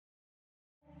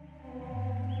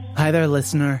Hi there,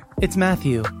 listener. It's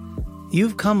Matthew.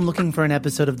 You've come looking for an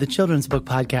episode of the Children's Book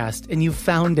Podcast, and you've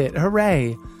found it.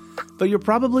 Hooray! But you're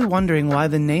probably wondering why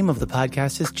the name of the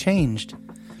podcast has changed.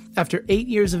 After 8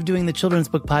 years of doing the Children's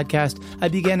Book Podcast, I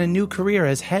began a new career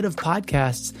as head of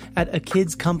podcasts at A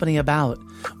Kids Company About,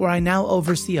 where I now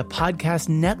oversee a podcast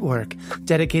network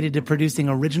dedicated to producing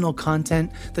original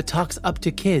content that talks up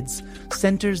to kids,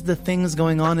 centers the things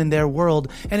going on in their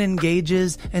world, and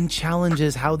engages and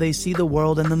challenges how they see the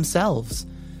world and themselves.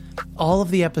 All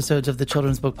of the episodes of the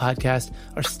Children's Book Podcast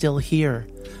are still here.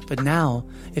 But now,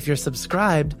 if you're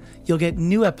subscribed, you'll get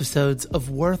new episodes of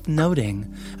Worth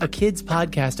Noting, a kids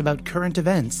podcast about current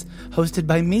events, hosted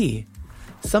by me.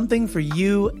 Something for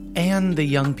you and the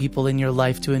young people in your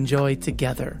life to enjoy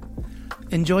together.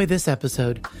 Enjoy this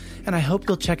episode, and I hope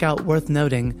you'll check out Worth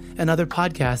Noting and other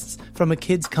podcasts from A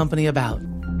Kids Company About.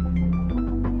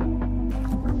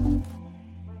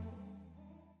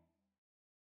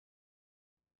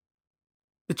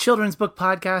 The Children's Book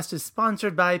Podcast is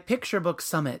sponsored by Picture Book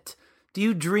Summit. Do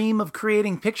you dream of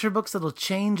creating picture books that'll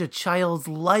change a child's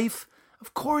life?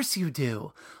 Of course you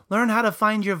do. Learn how to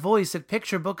find your voice at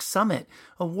Picture Book Summit,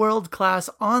 a world-class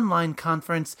online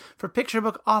conference for picture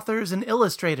book authors and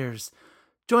illustrators.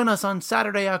 Join us on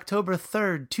Saturday, October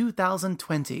 3rd,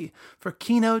 2020, for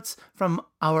keynotes from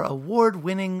our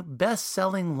award-winning,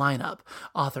 best-selling lineup: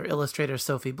 author-illustrator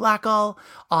Sophie Blackall,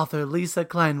 author Lisa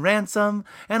Klein-Ransom,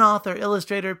 and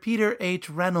author-illustrator Peter H.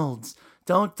 Reynolds.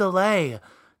 Don't delay.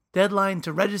 Deadline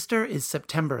to register is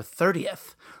September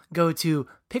 30th. Go to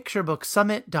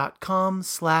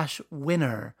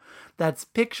picturebooksummit.com/winner. That's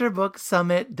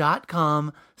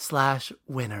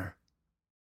picturebooksummit.com/winner.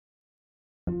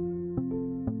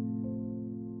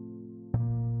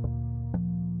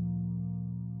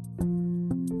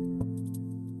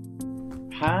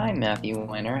 Hi, Matthew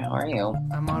Winter. How are you?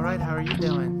 I'm all right. How are you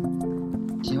doing?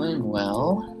 Doing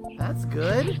well. That's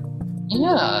good.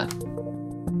 Yeah.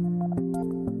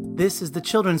 This is the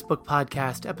Children's Book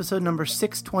Podcast, episode number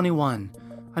 621.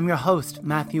 I'm your host,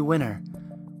 Matthew Winter.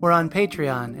 We're on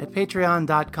Patreon at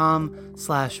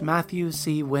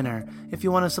patreon.com/MatthewCWinter if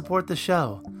you want to support the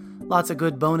show. Lots of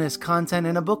good bonus content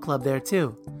and a book club there,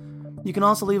 too. You can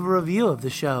also leave a review of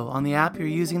the show on the app you're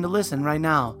using to listen right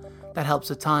now. That helps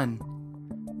a ton.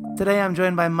 Today I'm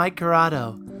joined by Mike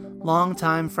Curato,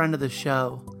 longtime friend of the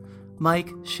show. Mike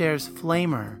shares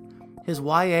Flamer, his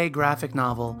YA graphic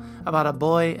novel about a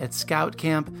boy at scout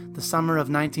camp the summer of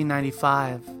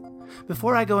 1995.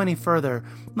 Before I go any further,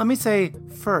 let me say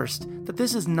first that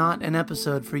this is not an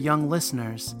episode for young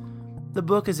listeners. The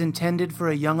book is intended for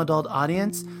a young adult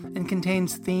audience and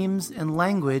contains themes and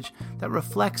language that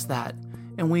reflects that,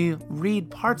 and we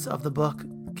read parts of the book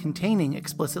containing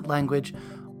explicit language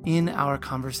in our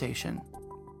conversation.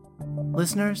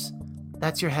 Listeners,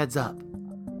 that's your heads up.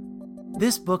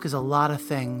 This book is a lot of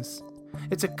things.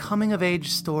 It's a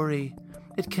coming-of-age story.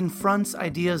 It confronts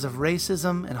ideas of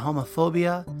racism and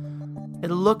homophobia. It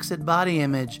looks at body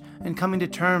image and coming to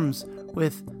terms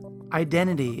with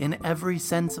identity in every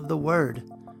sense of the word.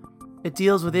 It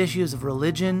deals with issues of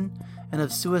religion and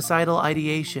of suicidal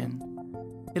ideation.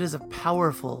 It is a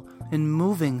powerful and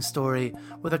moving story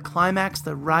with a climax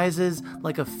that rises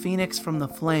like a phoenix from the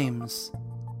flames.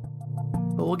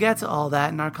 But we'll get to all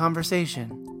that in our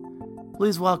conversation.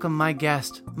 Please welcome my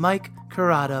guest, Mike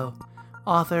Curato,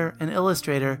 author and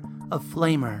illustrator of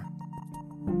Flamer.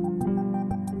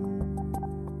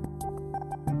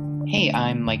 Hey,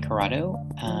 I'm Mike Curato.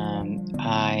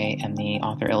 I am the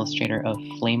author-illustrator of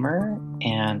Flamer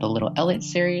and the Little Elliot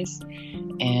series,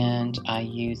 and I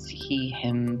use he,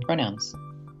 him pronouns.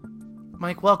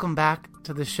 Mike, welcome back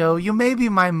to the show. You may be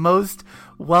my most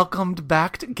welcomed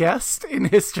back guest in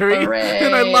history. Hooray!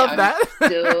 And I love that.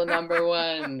 Still number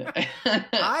one.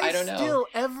 I don't know. Still,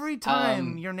 every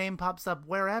time your name pops up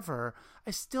wherever,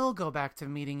 I still go back to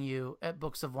meeting you at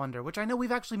Books of Wonder, which I know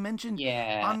we've actually mentioned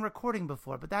on recording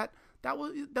before, but that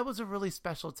was a really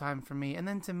special time for me. And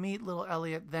then to meet little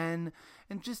Elliot then,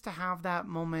 and just to have that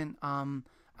moment, I'm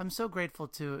so grateful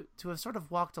to have sort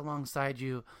of walked alongside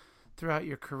you throughout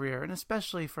your career, and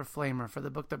especially for Flamer, for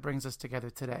the book that brings us together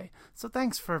today. So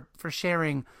thanks for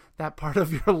sharing that part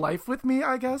of your life with me,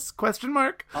 I guess? ? Oh,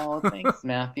 thanks,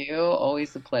 Matthew.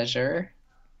 Always a pleasure.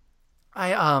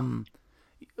 We're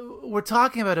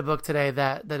talking about a book today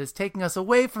that is taking us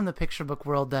away from the picture book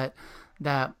world that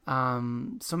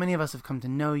so many of us have come to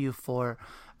know you for,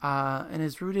 and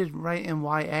is rooted right in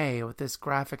YA with this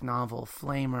graphic novel,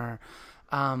 Flamer.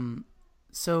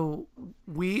 So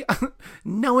we,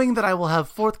 knowing that I will have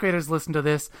fourth graders listen to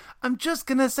this, I'm just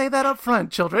going to say that up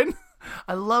front, children.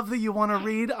 I love that you want to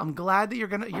read. I'm glad that you're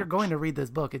going to read this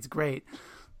book. It's great.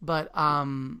 But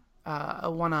I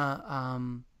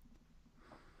wanna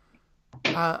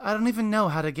I don't even know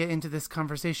how to get into this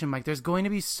conversation, Mike. There's going to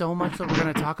be so much that we're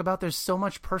going to talk about. There's so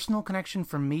much personal connection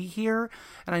for me here,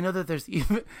 and I know that there's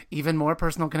even more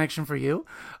personal connection for you.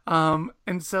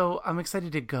 And so I'm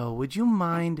excited to go. Would you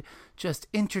mind just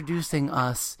introducing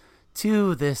us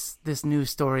to this new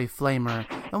story, Flamer,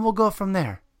 and we'll go from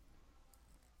there.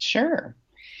 Sure.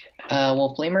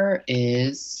 Well, Flamer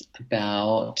is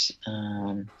about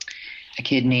a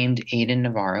kid named Aiden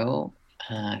Navarro,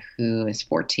 who is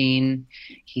 14.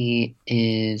 He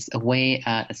is away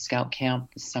at a scout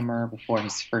camp this summer before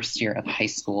his first year of high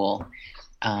school,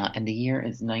 and the year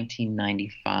is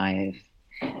 1995.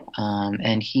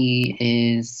 And he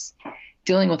is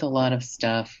dealing with a lot of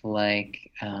stuff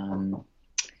like,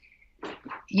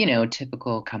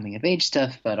 typical coming of age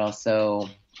stuff, but also,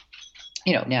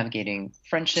 navigating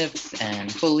friendships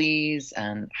and bullies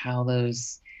and how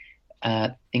those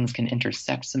things can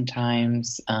intersect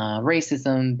sometimes.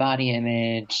 Racism, body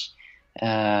image,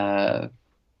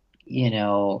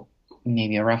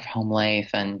 maybe a rough home life.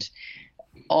 And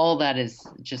all that is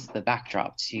just the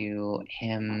backdrop to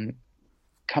him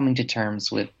coming to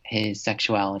terms with his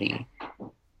sexuality.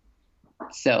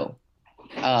 So,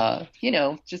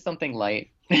 just something light.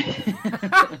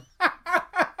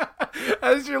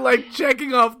 As you're like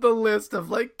checking off the list of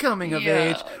like coming of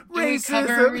age, do racism. We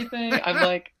cover everything?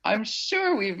 I'm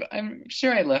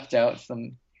sure I left out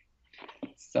some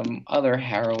other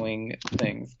harrowing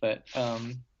things, but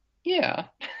yeah,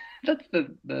 that's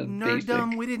the nerddom.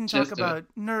 Basic We didn't talk about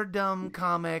nerddom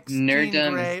comics.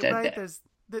 Nerddom Grey, is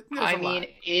dead. Right?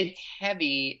 It's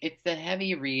heavy. It's a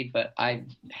heavy read, but I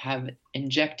have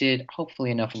injected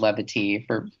hopefully enough levity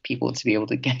for people to be able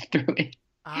to get through it.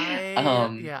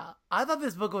 I thought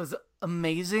this book was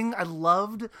amazing. I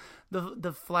loved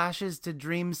the flashes to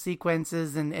dream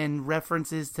sequences and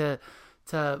references to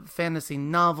fantasy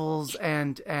novels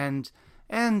and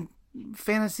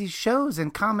fantasy shows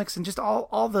and comics and just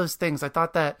all those things. I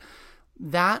thought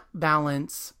that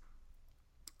balance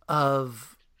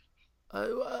of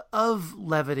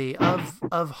levity,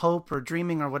 of hope or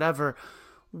dreaming or whatever,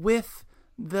 with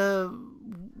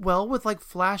like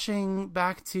flashing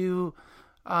back to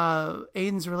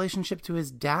Aiden's relationship to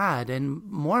his dad, and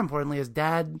more importantly, his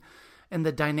dad and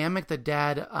the dynamic that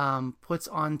dad puts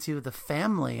onto the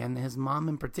family and his mom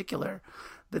in particular.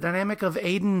 The dynamic of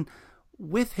Aiden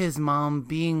with his mom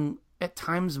being at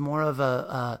times more of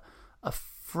a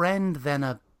friend than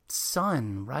a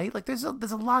son, right? Like there's a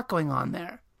lot going on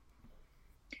there.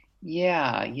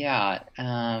 Yeah.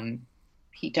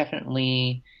 He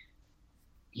definitely,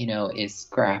 is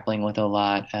grappling with a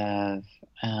lot of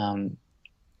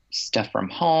stuff from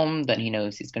home that he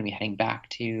knows he's going to be heading back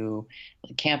to.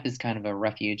 Camp is kind of a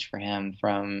refuge for him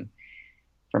from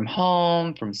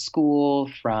home, from school,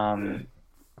 from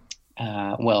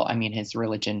his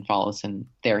religion follows him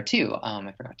there too.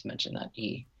 I forgot to mention that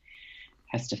he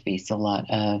has to face a lot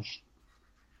of,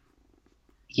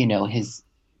 his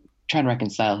trying to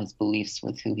reconcile his beliefs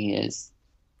with who he is.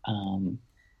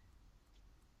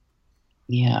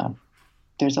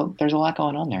 There's a lot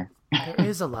going on there. There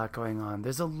is a lot going on.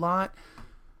 There's a lot.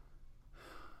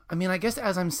 I mean, I guess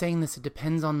as I'm saying this, it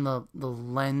depends on the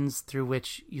lens through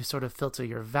which you sort of filter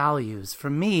your values. For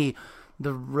me,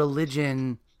 the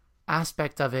religion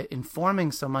aspect of it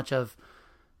informing so much of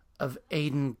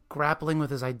Aiden grappling with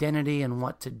his identity and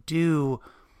what to do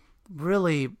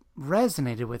really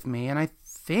resonated with me. And I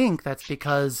think that's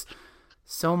because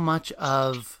so much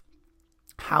of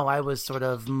how I was sort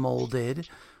of molded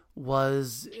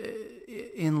was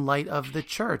in light of the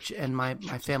church and my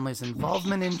family's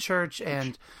involvement in church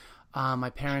and my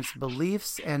parents'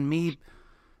 beliefs and me,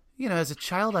 as a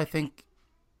child, I think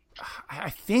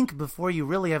before you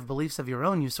really have beliefs of your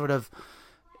own, you sort of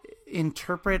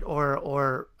interpret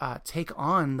or take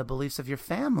on the beliefs of your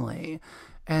family.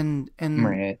 And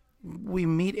right. We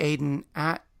meet Aiden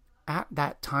at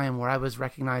that time where I was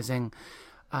recognizing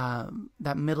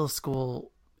that middle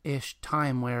school-ish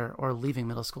time or leaving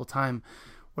middle school time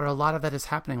where a lot of that is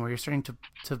happening, where you're starting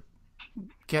to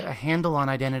get a handle on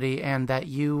identity and that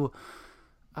you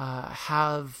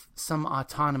have some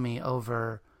autonomy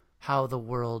over how the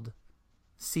world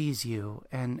sees you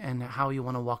and how you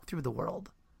want to walk through the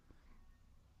world.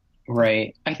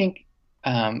 Right. I think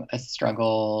a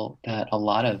struggle that a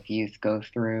lot of youth go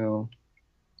through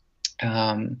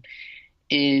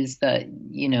is that,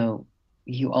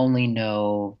 you only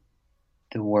know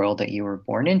the world that you were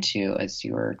born into, as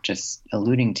you were just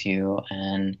alluding to.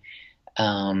 And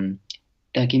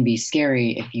that can be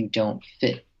scary if you don't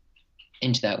fit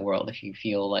into that world, if you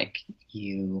feel like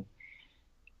you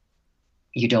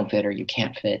don't fit or you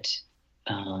can't fit.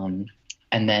 Um,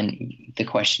 and then the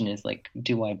question is like,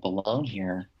 do I belong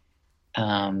here?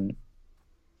 Um,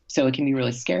 so it can be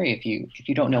really scary if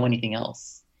you don't know anything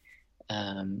else.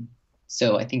 Um,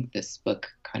 so I think this book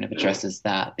kind of addresses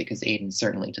that because Aiden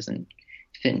certainly doesn't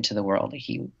fit into the world that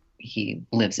he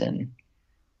lives in.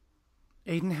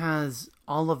 Aiden has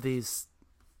all of these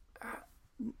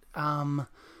um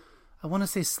I want to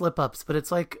say slip ups, but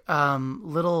it's like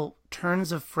little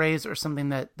turns of phrase or something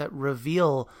that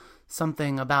reveal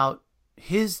something about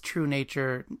his true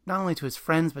nature, not only to his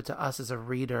friends but to us as a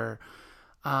reader.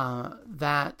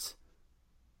 That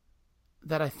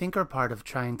I think are part of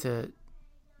trying to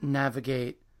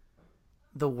navigate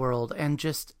the world and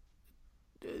just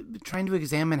trying to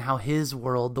examine how his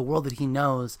world, the world that he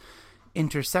knows,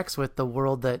 intersects with the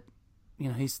world that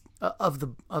he's of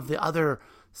the other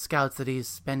scouts that he's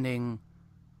spending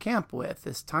camp with,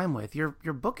 this time with. Your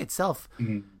book itself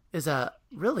is a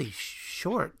really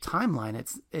short timeline.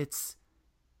 It's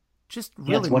just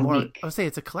really it's one more. week. I would say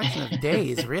it's a collection of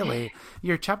days. Really,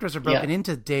 your chapters are broken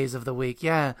into days of the week.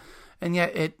 Yeah, and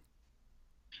yet it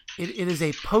is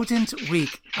a potent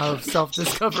week of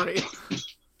self-discovery.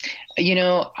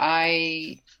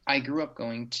 I grew up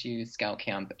going to scout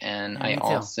camp, and Yeah, I me too.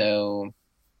 also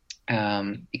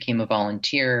became a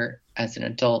volunteer as an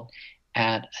adult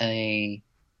at a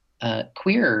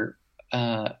queer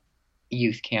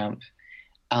youth camp.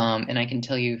 And I can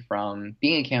tell you from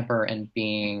being a camper and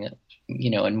being,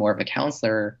 in more of a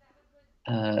counselor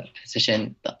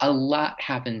position, a lot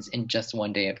happens in just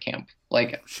one day of camp.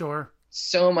 Like Sure.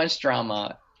 so much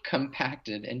drama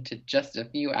compacted into just a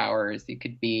few hours. You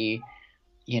could be,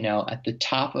 at the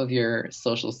top of your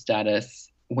social status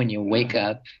when you wake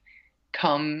up.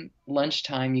 Come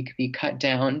lunchtime, you could be cut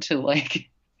down to like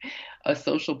a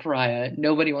social pariah.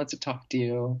 Nobody wants to talk to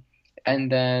you.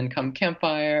 And then come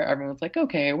campfire, everyone's like,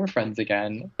 okay, we're friends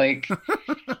again. Like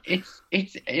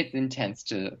it's intense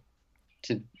to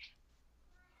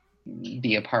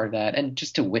be a part of that and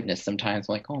just to witness sometimes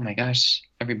like, oh my gosh,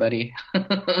 everybody,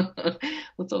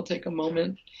 let's all take a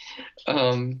moment.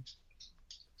 Um,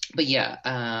 but yeah,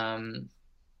 I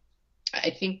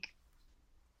think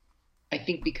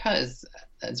because,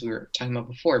 as we were talking about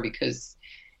before, because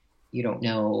you don't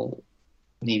know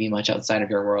maybe much outside of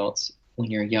your world when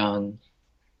you're young,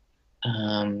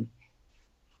 um,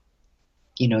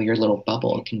 your little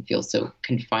bubble can feel so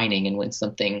confining. And when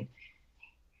something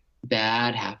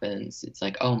bad happens, it's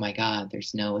like, oh my God,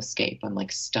 there's no escape. I'm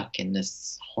like stuck in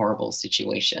this horrible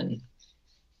situation,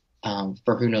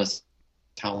 for who knows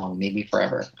how long, maybe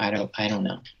forever. I don't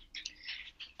know.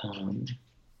 Um,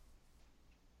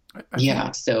 I think.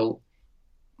 yeah. So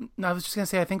No, I was just gonna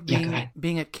say. I think yeah, go ahead.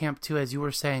 being at camp too, as you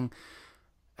were saying,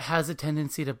 has a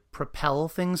tendency to propel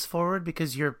things forward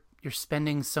because you're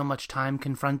spending so much time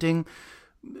confronting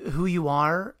who you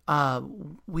are.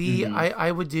 Hmm.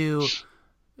 I would do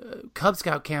Cub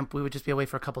Scout camp. We would just be away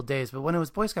for a couple of days, but when it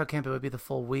was Boy Scout camp, it would be the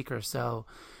full week or so.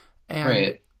 And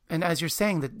Right. as you're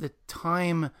saying, the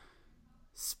time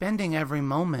spending every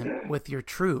moment with your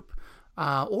troop,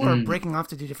 or Mm. breaking off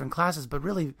to do different classes, but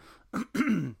really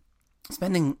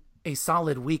spending a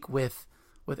solid week with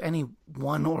any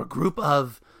one or group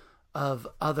of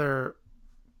other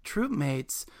troop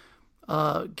mates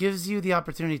gives you the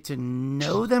opportunity to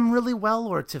know them really well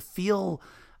or to feel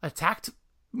attacked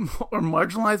or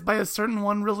marginalized by a certain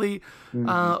one really Hmm.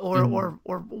 Hmm. or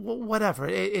whatever.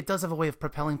 It does have a way of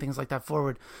propelling things like that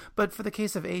forward. But for the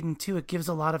case of Aiden too, it gives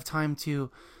a lot of time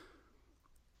to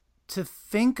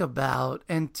think about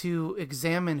and to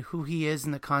examine who he is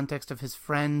in the context of his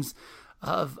friends,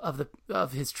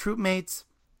 of his troop mates,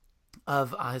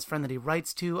 of his friend that he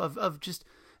writes to, of just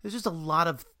there's just a lot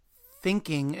of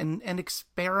thinking and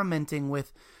experimenting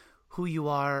with who you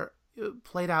are,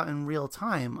 played out in real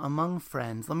time among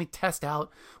friends. Let me test out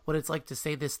what it's like to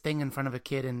say this thing in front of a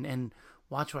kid and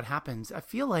watch what happens. I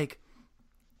feel like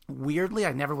weirdly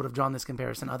I never would have drawn this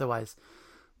comparison otherwise,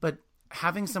 but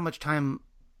having so much time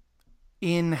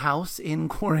in house in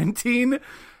quarantine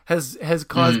has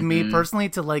caused me Hmm. personally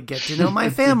to like get to know my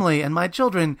family and my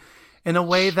children in a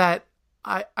way that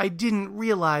I didn't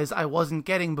realize I wasn't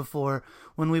getting before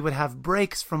when we would have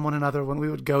breaks from one another when we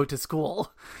would go to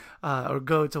school or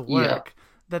go to Yeah. work.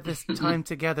 That this time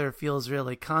together feels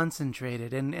really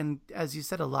concentrated, and as you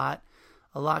said, a lot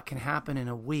can happen in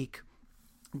a week.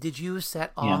 Did you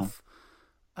set Yeah. off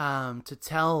to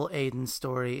tell Aiden's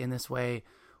story in this way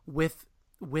with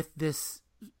this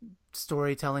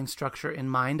storytelling structure in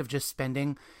mind of just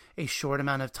spending a short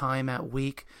amount of time that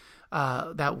week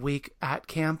at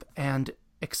camp and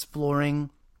exploring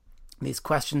these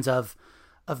questions of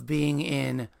being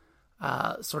in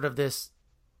sort of this,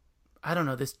 I don't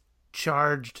know, this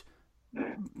charged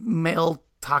male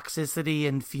toxicity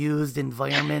infused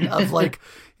environment of like,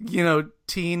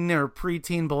 teen or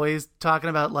preteen boys talking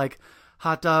about like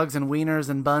hot dogs and wieners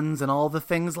and buns and all the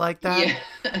things like that.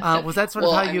 Yeah. Was that sort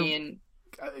of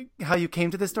how you came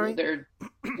to this story? There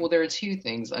are two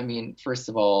things. I mean, first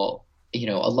of all, a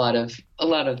lot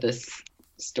of this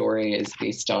story is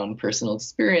based on personal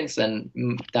experience, and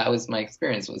that was my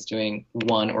experience, was doing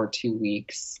 1 or 2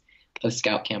 weeks of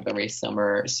scout camp every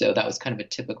summer. So that was kind of a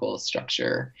typical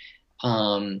structure.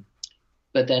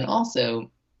 But then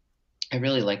also, I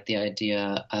really like the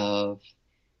idea of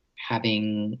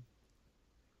having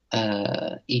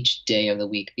each day of the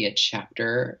week be a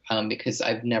chapter, because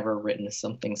I've never written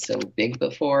something so big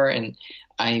before, and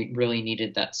I really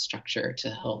needed that structure to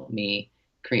help me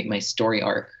create my story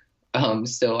arc.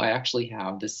 So I actually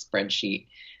have this spreadsheet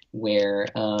where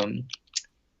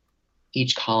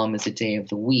each column is a day of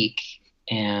the week,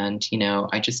 and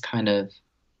I just kind of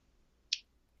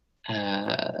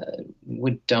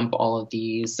would dump all of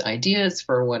these ideas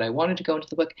for what I wanted to go into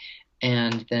the book,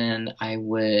 and then I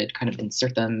would kind of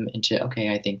insert them into,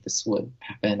 okay, I think this would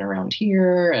happen around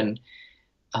here, and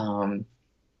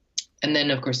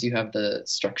then of course you have the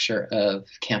structure of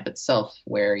camp itself,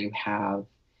 where you have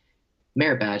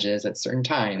merit badges at certain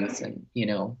times, and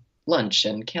lunch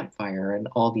and campfire and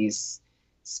all these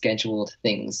scheduled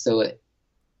things. So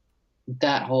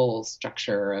that whole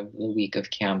structure of the week of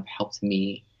camp helped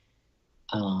me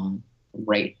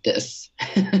write this.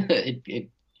 It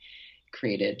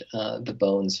created the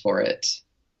bones for it.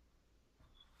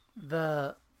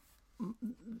 The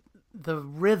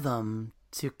rhythm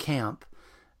to camp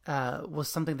was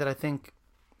something that I think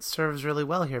serves really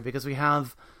well here, because we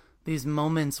have these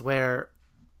moments where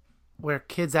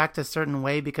kids act a certain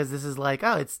way because this is like,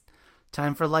 oh, it's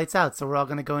time for lights out, so we're all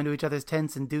going to go into each other's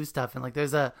tents and do stuff, and like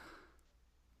there's a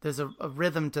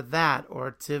rhythm to that,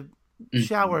 or to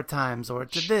shower times, or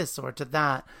to this or to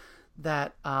that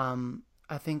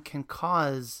I think can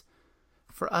cause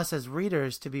for us as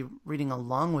readers to be reading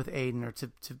along with Aiden, or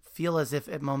to feel as if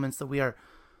at moments that we are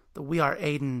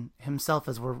Aiden himself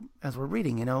as we're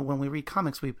reading. When we read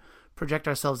comics, we project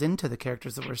ourselves into the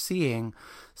characters that we're seeing.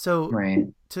 So right.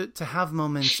 to have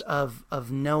moments of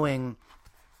knowing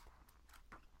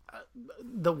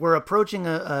that we're approaching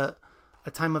a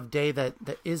time of day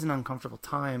that is an uncomfortable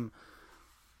time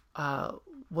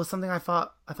was something I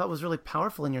thought was really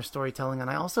powerful in your storytelling. And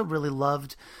I also really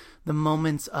loved the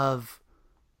moments of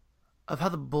how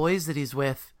the boys that he's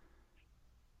with,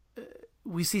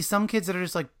 we see some kids that are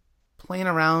just like playing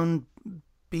around,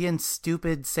 being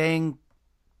stupid, saying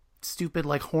stupid,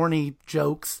 like horny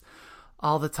jokes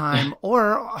all the time,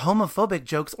 or homophobic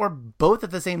jokes, or both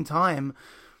at the same time.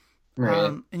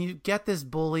 Right. And you get this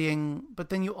bullying, but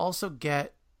then you also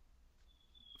get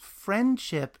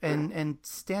friendship and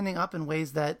standing up in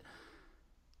ways that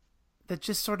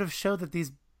just sort of show that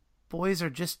these boys are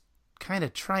just kind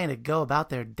of trying to go about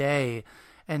their day,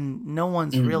 and no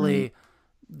one's really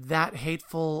that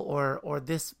hateful or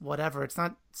this whatever. It's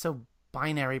not so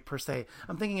binary per se.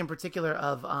 I'm thinking in particular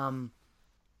of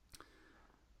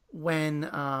when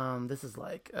this is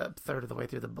like a third of the way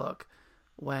through the book,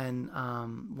 when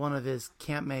one of his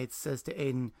campmates says to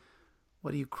Aiden,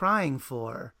 "What are you crying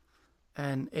for?"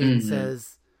 And Aiden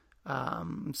says,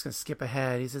 I'm just going to skip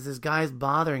ahead. He says, "This guy's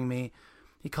bothering me.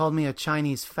 He called me a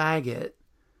Chinese faggot.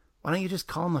 Why don't you just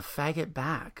call him a faggot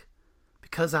back?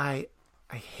 Because I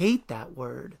hate that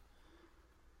word."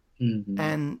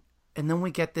 And then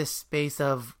we get this space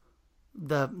of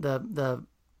the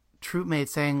troop mate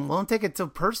saying, "Well, don't take it so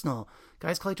personal.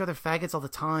 Guys call each other faggots all the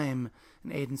time."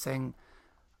 And Aiden saying,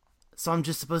 "So I'm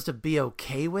just supposed to be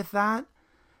okay with that?"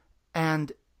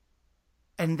 And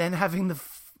then having the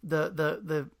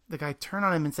guy turn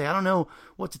on him and say, "I don't know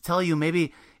what to tell you.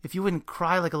 Maybe if you wouldn't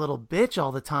cry like a little bitch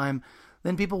all the time,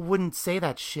 then people wouldn't say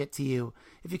that shit to you.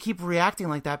 If you keep reacting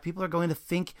like that, people are going to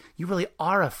think you really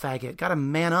are a faggot. Gotta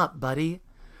man up, buddy."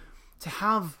 To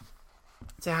have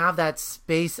that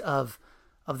space of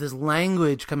this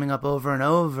language coming up over and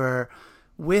over,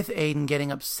 with Aiden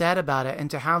getting upset about it,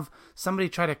 and to have somebody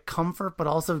try to comfort, but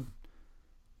also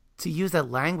to use that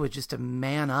language just to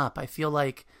man up. I feel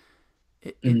like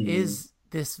it is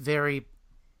this very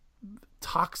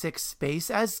toxic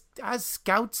space, as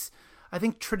Scouts, I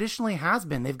think, traditionally has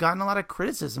been. They've gotten a lot of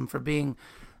criticism for being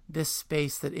this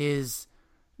space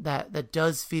that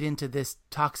does feed into this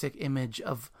toxic image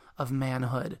of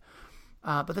manhood.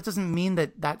 But that doesn't mean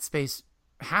that space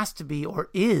has to be or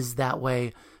is that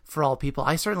way for all people.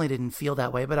 I certainly didn't feel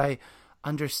that way, but I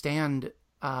understand.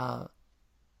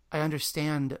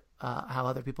 How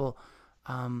other people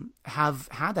have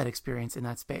had that experience in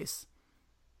that space.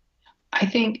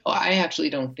 I actually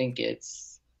don't think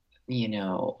it's,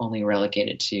 only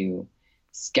relegated to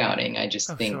scouting. I just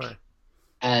Oh, think sure.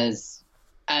 as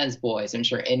as boys, I'm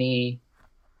sure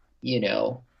you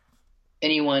know,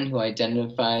 anyone who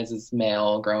identifies as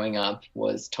male growing up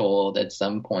was told at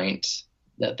some point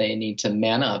that they need to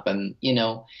man up. And,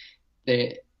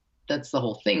 they, that's the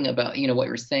whole thing about, what you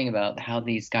were saying about how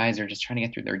these guys are just trying to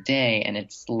get through their day. And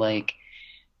it's like,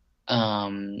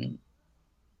 um,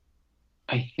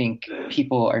 I think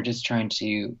people are just trying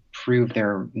to prove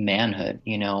their manhood,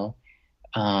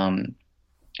 Um,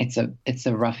 it's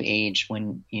a rough age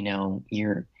when,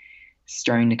 you're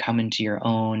starting to come into your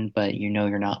own, but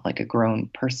you're not like a grown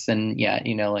person yet,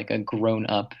 like a grown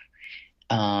up,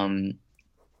 um,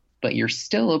 but you're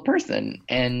still a person,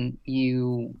 and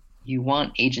you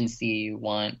want agency, you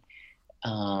want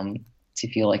to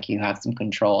feel like you have some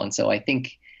control. And so I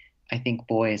think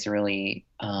boys really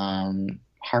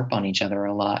harp on each other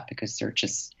a lot because they're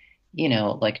just,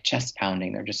 like chest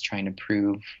pounding. They're just trying to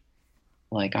prove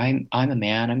like I'm a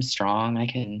man, I'm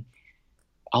strong,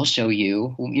 I'll show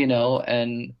you,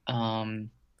 and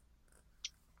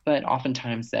but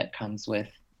oftentimes that comes with,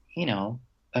 you know,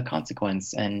 a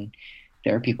consequence. And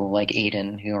there are people like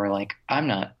Aiden who are like, I'm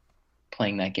not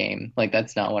playing that game. Like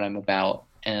that's not what I'm about.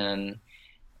 And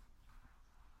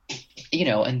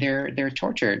and they're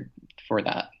tortured for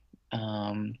that.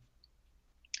 Um,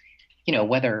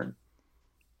 whether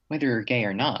you're gay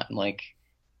or not, like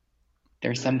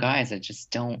there's some guys that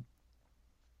just don't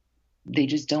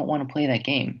want to play that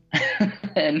game.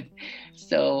 And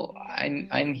so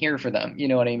I'm here for them. You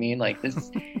know what I mean? Like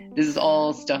this is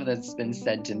all stuff that's been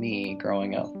said to me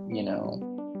growing up.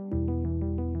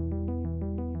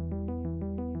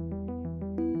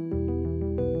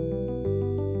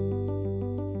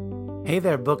 Hey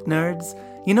there, book nerds.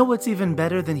 You know what's even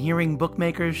better than hearing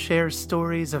bookmakers share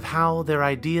stories of how their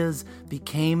ideas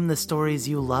became the stories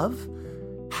you love?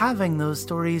 Having those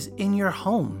stories in your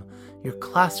home, your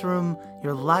classroom,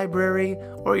 your library,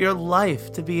 or your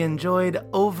life to be enjoyed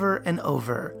over and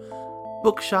over.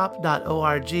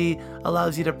 Bookshop.org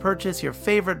allows you to purchase your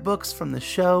favorite books from the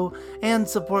show and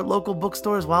support local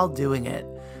bookstores while doing it.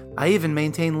 I even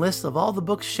maintain lists of all the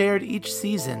books shared each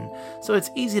season, so it's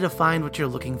easy to find what you're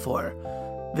looking for.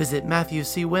 Visit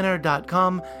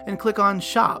MatthewCWinner.com and click on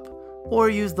Shop, or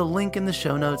use the link in the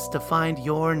show notes to find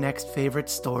your next favorite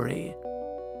story.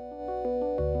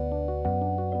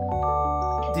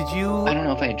 Did you... I don't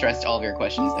know if I addressed all of your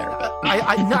questions there, but No,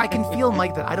 I can feel,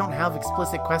 Mike, that I don't have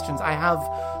explicit questions. I have,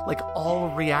 like, all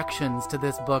reactions to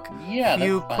this book. yeah,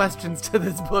 Few that's fine. questions to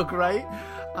this book, right?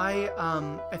 I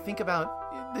think about...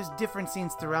 There's different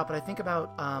scenes throughout, but I think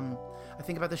about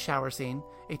the shower scene,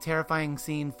 a terrifying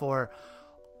scene for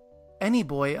any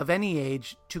boy of any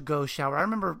age to go shower. I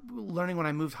remember learning when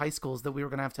I moved high schools that we were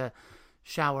going to have to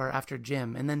shower after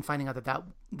gym, and then finding out that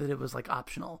it was like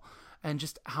optional, and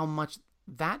just how much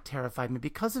that terrified me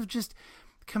because of just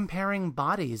comparing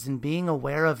bodies and being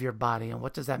aware of your body and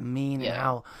what does that mean, and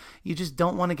how you just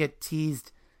don't want to get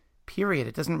teased, period.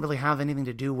 It doesn't really have anything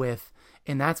to do with,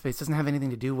 in that space, doesn't have anything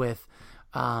to do with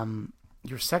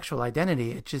your sexual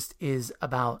identity. It just is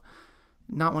about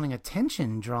not wanting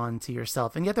attention drawn to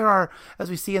yourself. And yet there are, as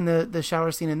we see in the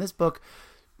shower scene in this book,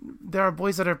 there are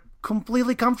boys that are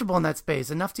completely comfortable in that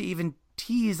space, enough to even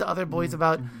tease other boys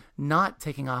about not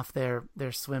taking off their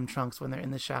swim trunks when they're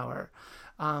in the shower.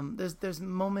 There's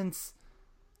moments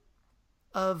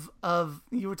of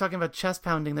you were talking about chest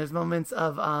pounding. There's moments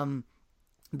of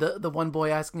the one boy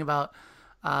asking about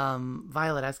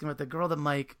Violet, asking about the girl that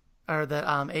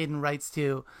Aiden writes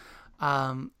to,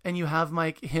 and you have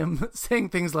him saying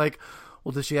things like,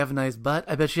 well, does she have a nice butt?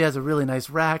 I bet she has a really nice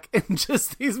rack. And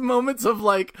just these moments of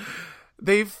like,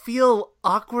 they feel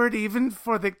awkward even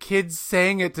for the kids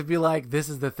saying it, to be like, this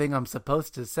is the thing I'm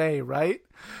supposed to say, right?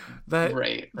 That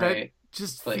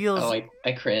just like, feels... oh,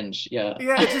 I cringe. Yeah.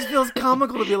 Yeah, it just feels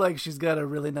comical to be like, she's got a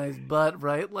really nice butt,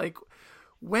 right? Like,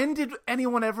 when did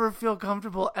anyone ever feel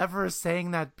comfortable ever saying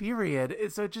that, period?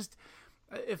 So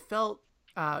it felt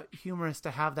humorous to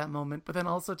have that moment, but then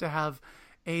also to have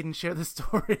Aiden share the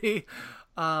story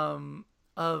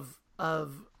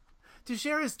to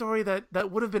share a story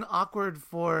that would have been awkward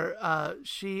for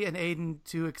she and Aiden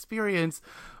to experience,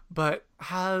 but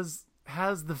has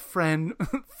the friend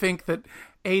think that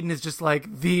Aiden is just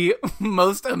like the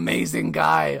most amazing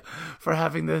guy for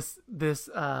having this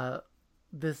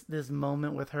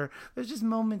moment with her. There's just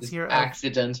moments This here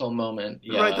accidental moment.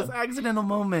 Yeah. Right, this accidental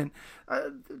moment,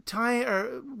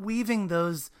 weaving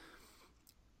those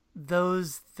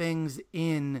things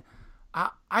in.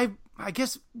 I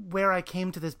guess where I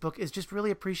came to this book is just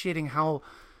really appreciating how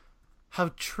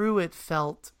true it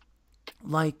felt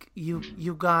Like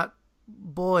you got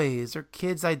boys or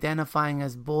kids identifying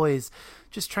as boys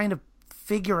just trying to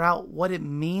figure out what it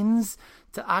means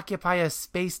to occupy a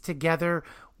space together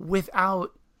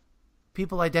without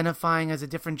people identifying as a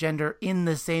different gender in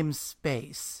the same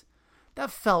space.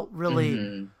 That felt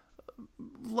really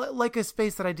like a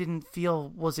space that I didn't feel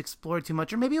was explored too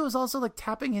much. Or maybe it was also like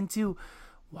tapping into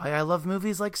why I love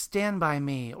movies like Stand By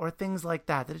Me or things like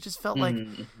that. That it just felt like,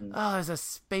 oh, there's a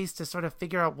space to sort of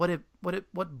figure out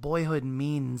what boyhood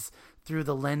means through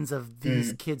the lens of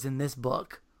these kids in this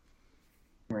book.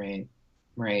 Right.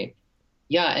 Right.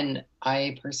 Yeah, and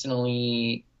I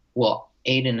personally, well,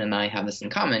 Aiden and I have this in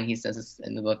common. He says this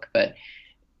in the book, but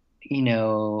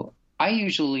I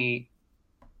usually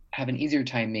have an easier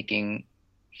time making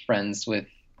friends with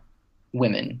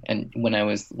women, and when I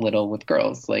was little with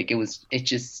girls, like it was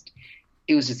just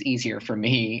easier for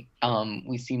me.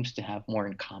 We seemed to have more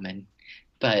in common,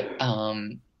 but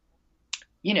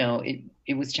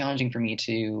it was challenging for me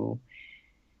to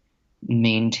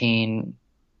maintain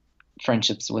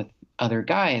friendships with other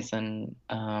guys, and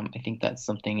I think that's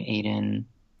something Aiden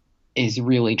is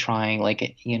really trying.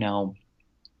 Like,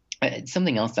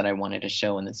 something else that I wanted to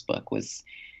show in this book was,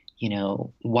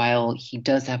 while he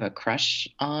does have a crush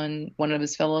on one of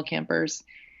his fellow campers,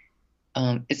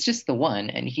 it's just the one,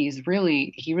 and he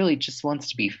really just wants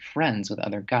to be friends with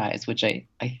other guys, which I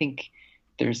think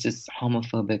there's this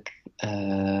homophobic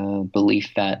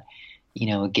belief that,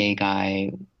 a gay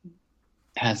guy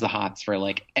has the hots for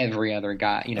like every other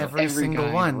guy, Every single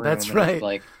guy one. That's right.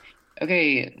 Like,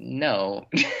 okay, no,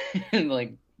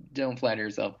 like, don't flatter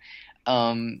yourself.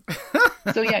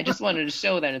 So yeah, I just wanted to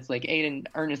show that it's like Aiden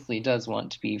earnestly does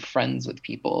want to be friends with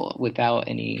people without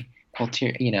any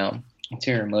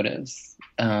ulterior motives.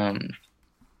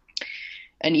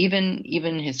 And even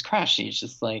his crush, he's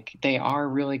just like, they are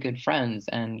really good friends,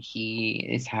 and he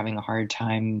is having a hard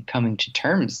time coming to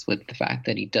terms with the fact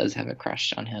that he does have a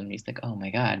crush on him. He's like, oh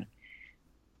my God,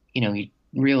 he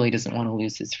really doesn't want to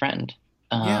lose his friend.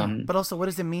 But also, what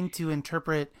does it mean to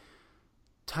interpret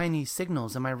tiny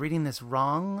signals? Am I reading this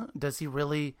wrong? Does he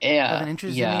really have an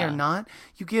interest in me or not?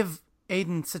 You give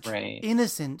Aiden such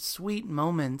innocent, sweet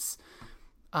moments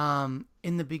in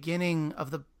the beginning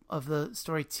of the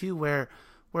story too, where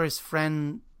his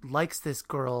friend likes this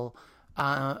girl,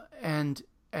 and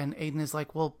Aiden is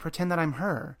like, well, pretend that I'm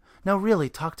her. No, really,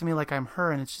 talk to me like I'm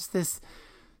her. And it's just this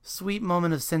sweet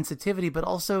moment of sensitivity, but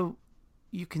also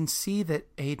you can see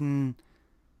that Aiden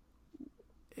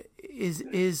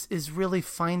is really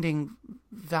finding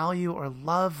value or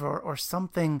love or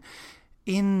something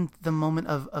in the moment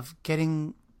of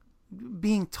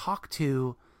being talked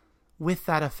to with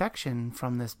that affection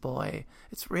from this boy.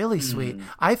 It's really sweet.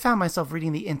 I found myself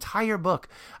reading the entire book.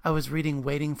 I was reading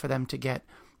waiting for them to get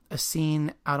a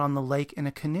scene out on the lake in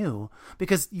a canoe,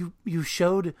 because you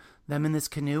showed them in this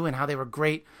canoe and how they were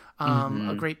great,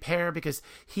 a great pair, because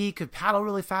he could paddle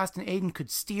really fast and Aiden could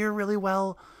steer really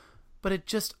well. But it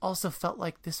just also felt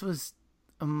like this was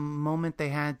a moment they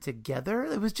had together.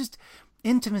 It was just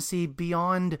intimacy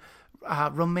beyond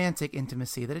romantic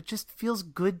intimacy, that it just feels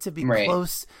good to be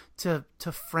close to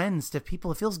friends, to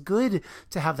people. It feels good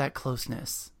to have that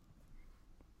closeness.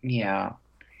 Yeah.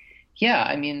 Yeah,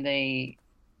 I mean, they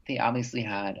obviously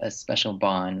had a special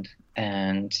bond,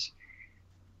 and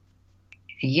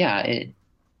yeah,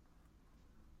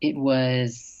 it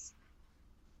was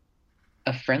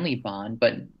a friendly bond,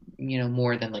 but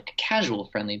more than like a casual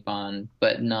friendly bond,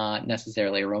 but not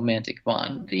necessarily a romantic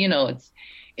bond.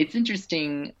 It's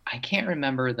interesting. I can't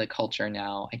remember the culture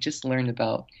now. I just learned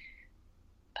about,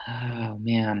 oh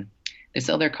man, this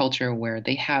other culture where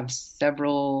they have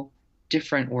several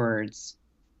different words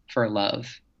for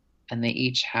love, and they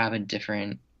each have a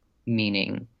different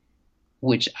meaning,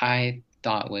 which I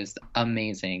thought was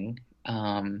amazing.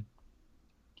 And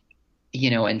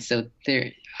so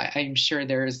I'm sure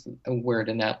there's a word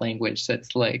in that language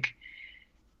that's like,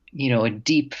 a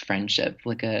deep friendship,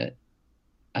 like a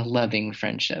loving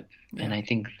friendship. Yeah. And I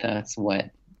think that's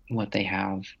what they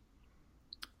have.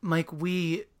 Mike,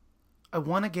 I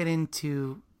want to get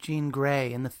into Jean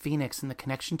Grey and the Phoenix and the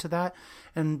connection to that.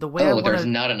 And the way there's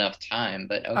not enough time,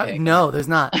 but okay. No, there's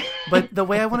not. But the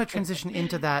way I want to transition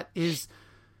into that is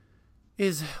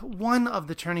one of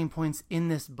the turning points in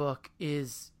this book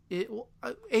is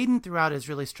Aiden throughout is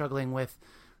really struggling with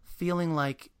feeling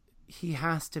like he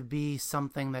has to be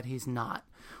something that he's not,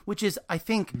 which is, I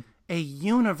think, a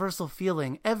universal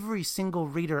feeling. Every single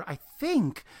reader, I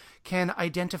think, can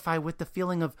identify with the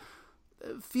feeling of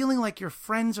feeling like your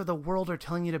friends or the world are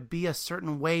telling you to be a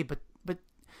certain way, but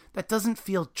that doesn't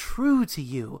feel true to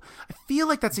you. I feel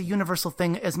like that's a universal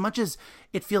thing. As much as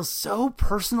it feels so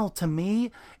personal to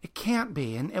me, it can't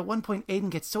be. And at one point, Aiden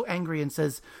gets so angry and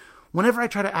says, whenever I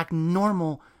try to act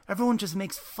normal, everyone just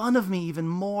makes fun of me even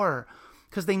more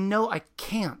because they know I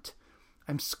can't.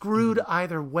 I'm screwed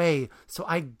either way, so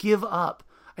I give up.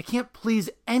 I can't please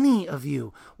any of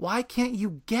you. Why can't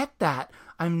you get that?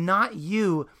 I'm not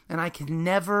you, and I can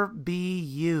never be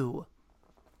you.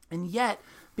 And yet,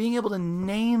 being able to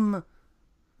name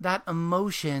that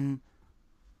emotion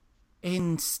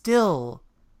and still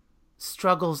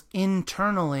struggles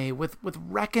internally with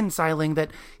reconciling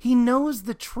that he knows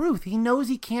the truth. He knows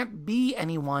he can't be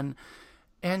anyone,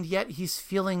 and yet he's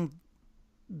feeling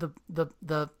the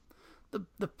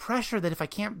pressure that if I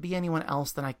can't be anyone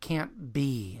else, then I can't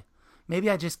be. Maybe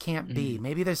I just can't be.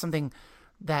 Maybe there's something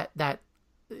that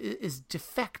is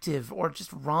defective or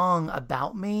just wrong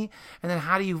about me. And then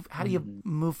how do you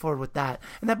move forward with that?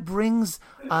 And that brings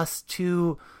us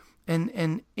to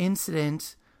an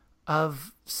incident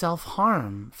of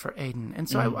self-harm for Aiden. And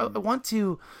so I want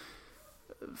to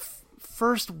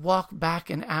first walk back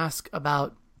and ask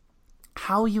about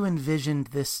how you envisioned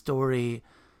this story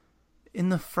in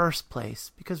the first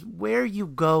place, because where you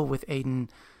go with Aiden,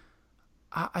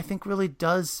 I think really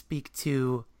does speak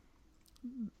to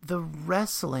the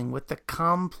wrestling with the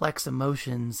complex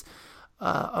emotions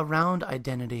around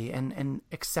identity and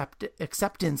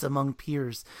acceptance among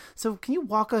peers. So can you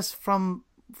walk us from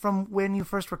when you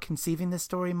first were conceiving this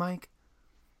story, Mike?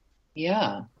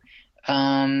 Yeah.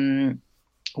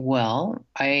 Well,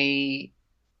 I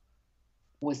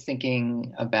was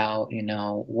thinking about,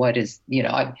 what is,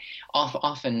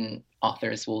 often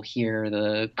authors will hear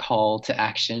the call to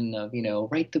action of,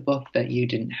 write the book that you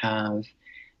didn't have,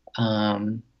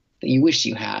 that you wish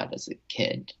you had as a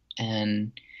kid.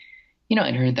 And,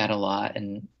 I'd heard that a lot.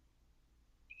 And,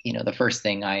 the first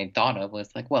thing I thought of was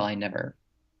like, well, I never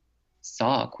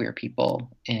saw queer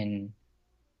people in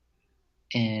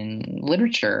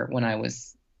literature when I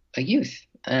was a youth.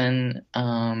 And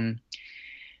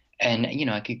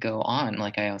I could go on.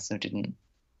 Like, I also didn't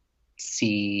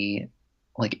see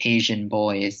like Asian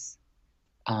boys.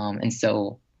 And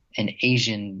so an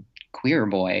Asian queer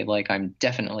boy, like I'm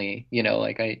definitely,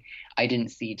 like I didn't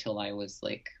see till I was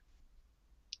like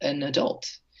an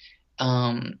adult.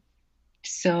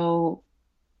 So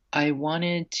I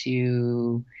wanted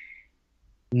to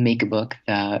make a book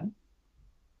that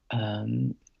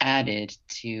added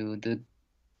to the,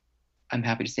 I'm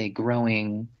happy to say,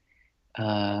 growing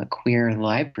queer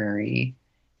library,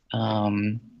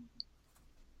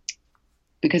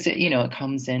 because it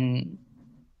comes in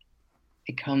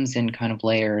kind of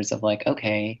layers of like,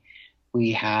 okay,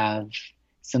 we have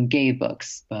some gay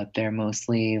books, but they're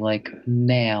mostly like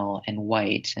male and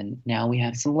white, and now we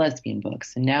have some lesbian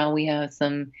books, and now we have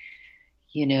some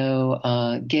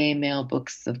gay male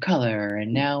books of color,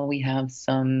 and now we have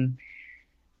some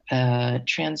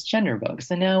transgender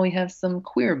books, and now we have some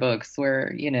queer books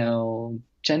where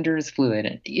gender is fluid,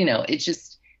 and it's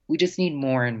just, we just need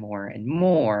more and more and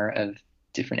more of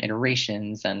different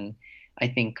iterations. And I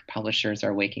think publishers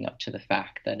are waking up to the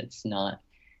fact that it's not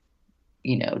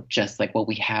just like, well,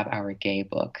 we have our gay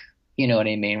book, you know what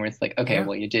I mean, where it's like, okay,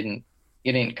 well, you didn't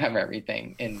cover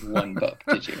everything in one book,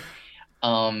 did you?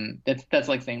 That's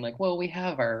like saying like, well, we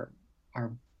have our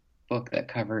book that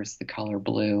covers the color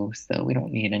blue, so we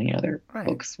don't need any other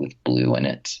books with blue in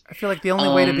it. I feel like the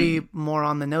only way to be more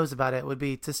on the nose about it would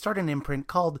be to start an imprint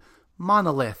called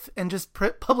Monolith and just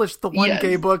publish the one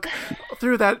gay book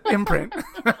through that imprint.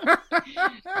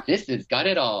 This has got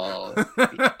it all.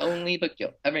 The only book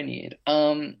you'll ever need.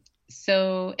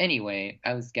 So anyway,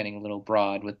 I was getting a little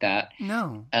broad with that.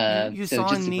 No, you saw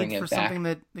a need for something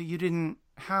that you didn't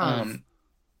have.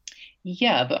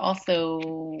 Yeah, but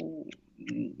also,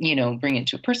 bring it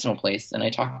to a personal place. And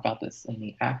I talk about this in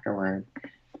the afterword.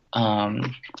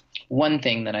 One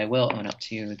thing that I will own up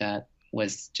to that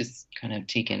was just kind of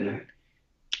taken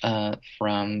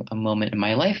from a moment in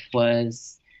my life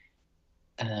was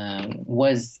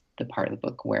the part of the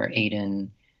book where Aiden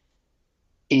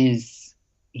is,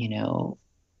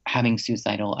 having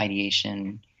suicidal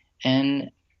ideation.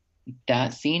 And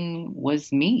that scene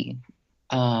was me,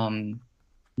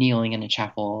 kneeling in a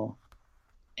chapel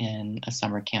in a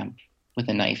summer camp with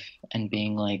a knife and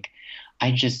being like,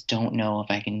 I just don't know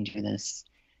if I can do this.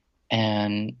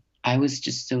 And I was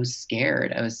just so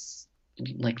scared. I was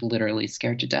like literally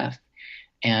scared to death.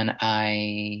 And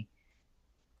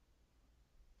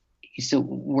so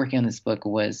working on this book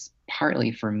was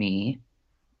partly for me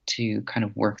to kind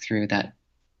of work through that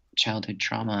childhood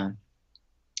trauma.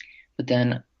 But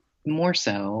then more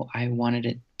so, I wanted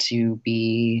it to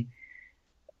be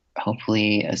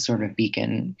hopefully a sort of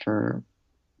beacon for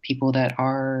people that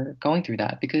are going through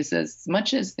that. Because as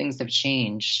much as things have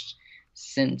changed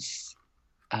since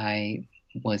I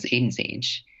was Aiden's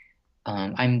age,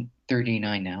 I'm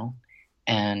 39 now,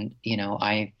 and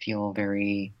I feel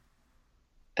very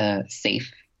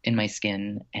safe in my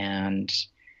skin, and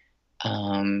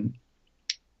um,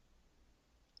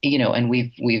 and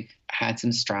we've had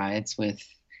some strides with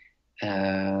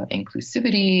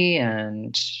inclusivity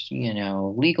and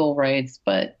legal rights,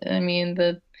 but I mean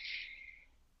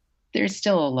there's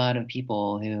still a lot of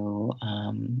people who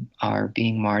are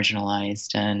being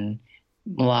marginalized, and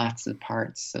lots of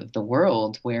parts of the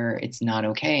world where it's not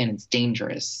okay and it's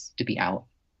dangerous to be out.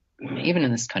 Even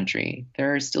in this country,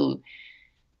 there are still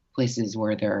places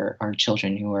where there are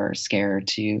children who are scared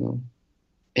to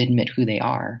admit who they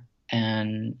are.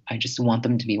 And I just want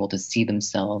them to be able to see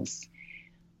themselves,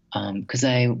 because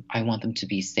I want them to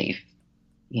be safe.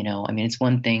 I mean, it's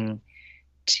one thing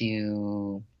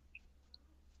to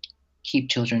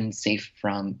keep children safe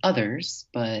from others,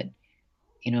 but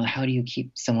how do you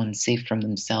keep someone safe from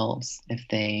themselves if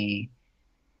they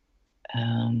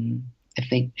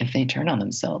turn on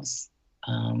themselves?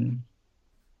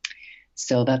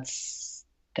 So that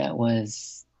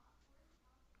was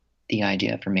the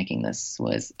idea for making this,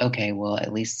 was, okay, well,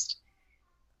 at least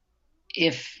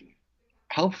if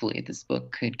hopefully this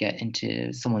book could get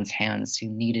into someone's hands who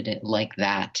needed it like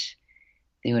that,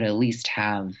 they would at least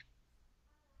have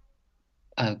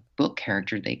a book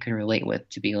character they could relate with,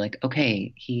 to be like,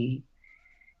 okay, he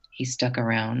stuck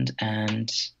around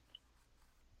and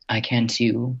I can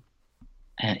too,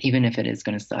 even if it is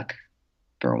going to suck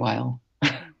for a while.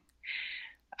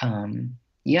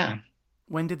 Yeah.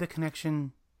 When did the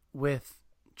connection with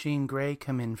Jean Grey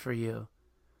come in for you?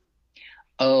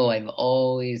 Oh, I've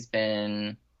always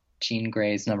been Jean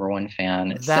Grey's #1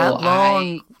 fan. That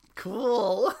long?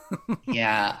 Cool.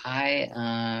 Yeah, I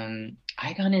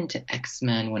got into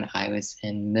X-Men when I was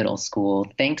in middle school,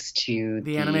 thanks to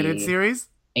the animated series.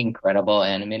 Incredible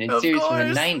animated series course.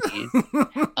 From the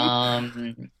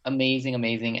 90s.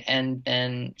 Amazing. And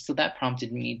then, so that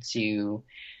prompted me to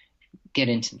get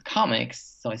into the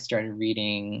comics. So I started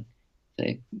reading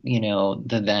the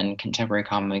then contemporary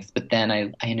comics, but then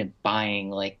I ended up buying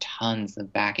like tons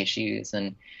of back issues,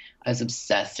 and I was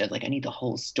obsessed. I was like, I need the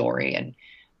whole story. And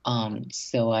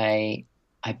so I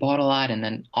bought a lot, and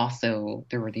then also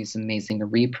there were these amazing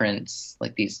reprints,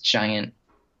 like these giant,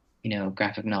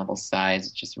 graphic novel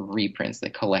size, just reprints,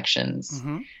 like collections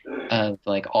of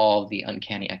like all the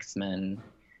Uncanny X-Men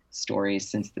stories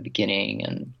since the beginning.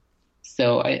 And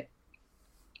so I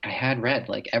had read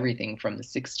like everything from the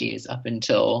 60s up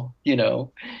until,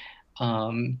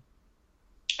 I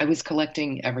was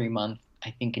collecting every month, I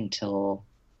think, until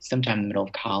sometime in the middle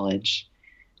of college.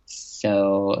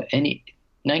 So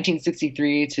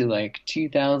 1963 to like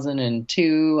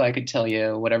 2002, I could tell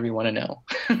you whatever you want to know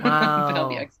about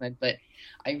the X-Men. But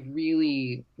I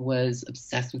really was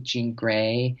obsessed with Jean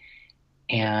Grey,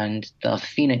 and the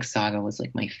Phoenix Saga was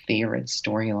like my favorite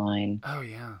storyline. Oh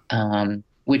yeah.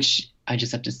 Which I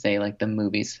just have to say, like, the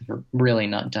movies have really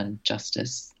not done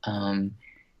justice to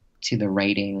the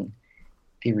writing,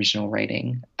 the original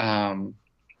writing,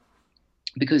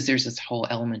 because there's this whole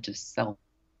element of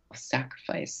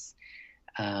self-sacrifice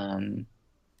that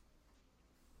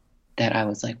I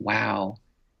was like, wow,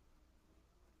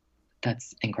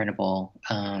 that's incredible.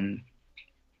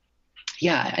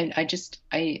 Yeah,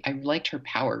 I liked her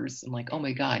powers. I'm like, oh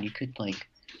my God, you could like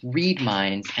read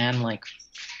minds and like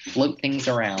float things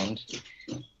around.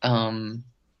 And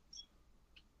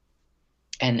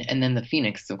then the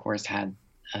Phoenix, of course, had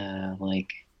like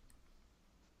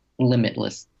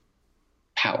limitless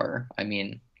power. I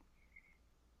mean,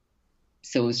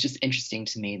 so it was just interesting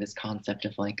to me, this concept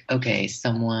of like, okay,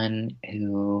 someone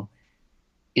who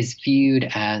is viewed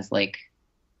as like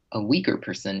a weaker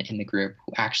person in the group,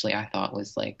 who actually I thought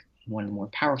was like one of the more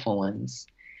powerful ones,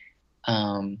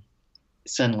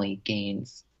 suddenly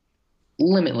gains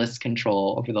limitless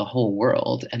control over the whole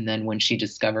world. And then when she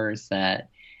discovers that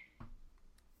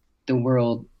the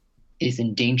world is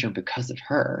in danger because of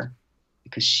her,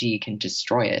 because she can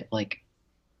destroy it, like,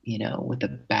 with the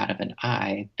bat of an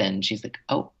eye, then she's like,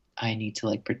 oh, I need to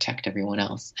like protect everyone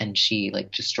else. And she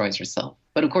like destroys herself.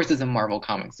 But of course it's a Marvel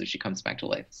comic, so she comes back to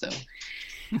life. So,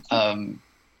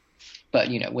 but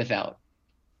without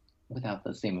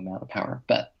the same amount of power.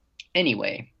 But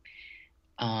anyway,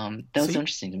 that was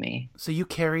interesting to me. So you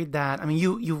carried that. I mean,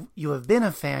 you have been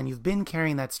a fan. You've been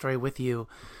carrying that story with you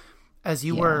as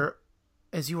you were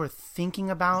thinking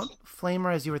about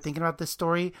Flamer, as you were thinking about this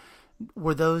story.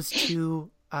 Were those two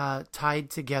tied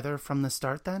together from the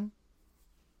start then?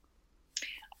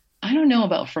 I don't know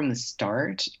about from the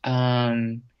start.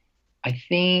 I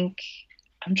think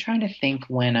I'm trying to think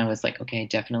when I was like, okay, I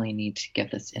definitely need to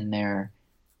get this in there.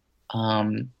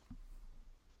 Um,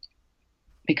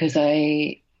 because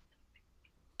I'm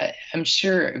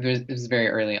sure it was very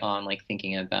early on, like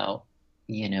thinking about,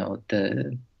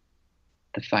 the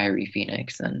fiery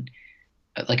phoenix, and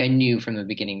like I knew from the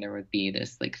beginning there would be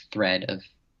this like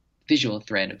visual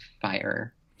thread of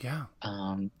fire. Yeah.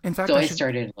 Um, In fact, so I I should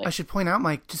started I like, should point out,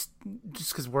 Mike, just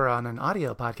because we're on an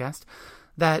audio podcast,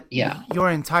 that yeah, your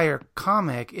entire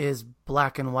comic is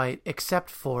black and white, except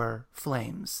for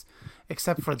flames,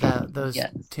 except for those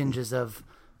yes, tinges of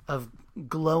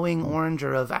glowing orange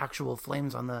or of actual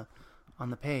flames on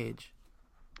the page.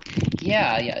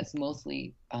 yeah. It's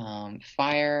mostly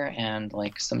fire, and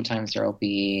like sometimes there'll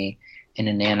be an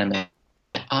inanimate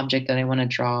object that I want to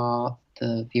draw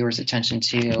the viewer's attention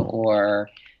to, or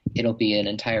it'll be an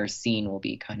entire scene will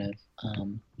be kind of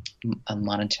a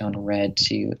monotone red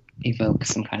to evoke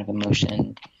some kind of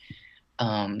emotion.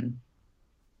 Um,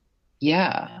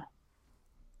 yeah.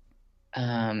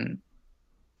 Um,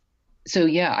 so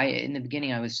yeah, I in the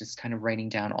beginning I was just kind of writing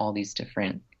down all these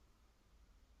different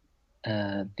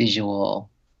visual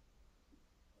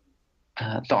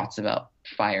thoughts about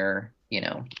fire,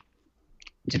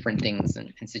 different things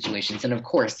and situations. And of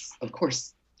course,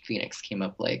 Phoenix came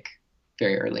up like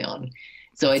very early on.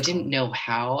 So I That's didn't cool. know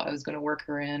how I was going to work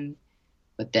her in,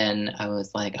 but then I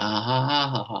was like, ah ha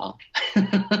ha ha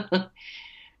ha.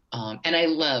 And I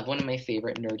love one of my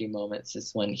favorite nerdy moments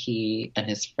is when he and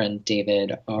his friend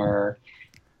David are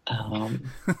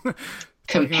um, Talking about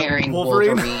comparing Wolverine.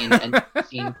 Wolverine and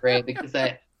Jean Grey, because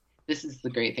this is the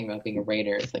great thing about being a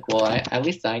writer. It's like, well, at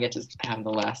least I get to have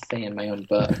the last say in my own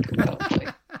book about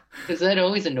like, because that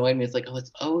always annoyed me. It's like, oh,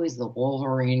 it's always the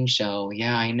Wolverine show.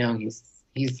 Yeah, I know he's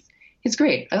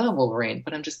great. I love Wolverine,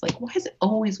 but I'm just like, why is it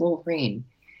always Wolverine?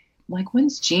 I'm like,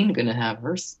 when's Jean gonna have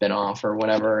her spinoff or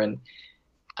whatever? And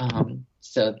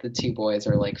so the two boys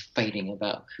are like fighting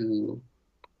about who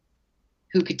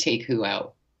could take who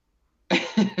out.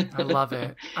 I love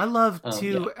it. I love Yeah.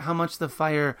 too how much the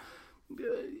fire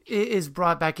is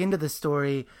brought back into the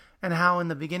story, and how in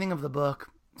the beginning of the book,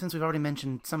 since we've already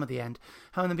mentioned some of the end,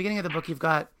 how in the beginning of the book you've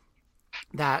got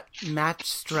that match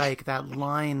strike, that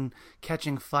line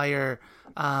catching fire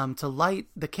to light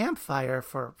the campfire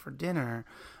for dinner.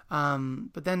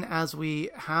 But then as we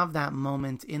have that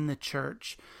moment in the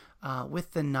church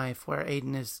with the knife where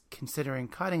Aiden is considering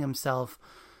cutting himself,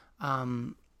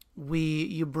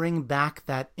 you bring back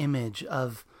that image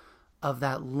of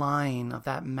that line, of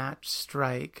that match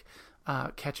strike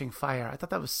catching fire. I thought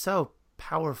that was so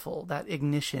powerful. That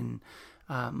ignition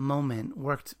moment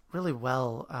worked really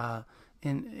well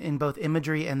in both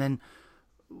imagery and then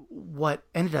what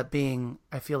ended up being,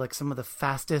 I feel like, some of the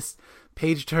fastest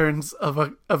page turns of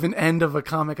an end of a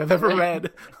comic I've ever read.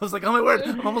 I was like, oh my word,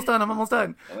 I'm almost done. I'm almost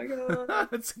done. Oh my God.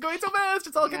 It's going so fast.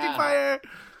 It's all catching Yeah. fire.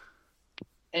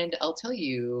 And I'll tell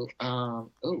you, oh,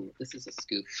 this is a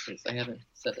scoop because I haven't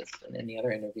said this in any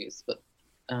other interviews, but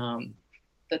um,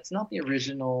 that's not the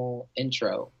original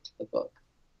intro to the book.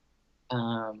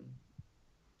 Um,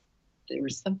 there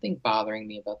was something bothering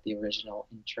me about the original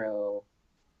intro,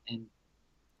 and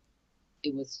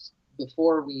it was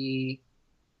before we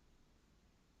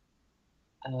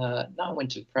not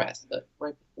went to press, but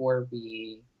right before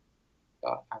we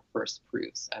got our first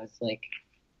proofs. I was like,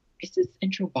 is this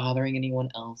intro bothering anyone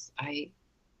else? I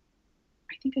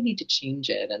think I need to change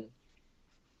it. And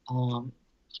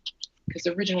because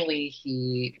originally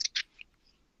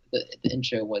the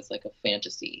intro was like a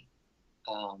fantasy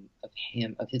of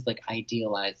his like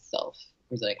idealized self.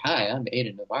 He was like, hi, I'm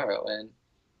Aiden Navarro, and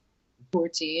I'm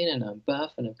 14 and I'm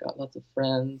buff and I've got lots of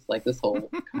friends. Like this whole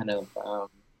kind of um,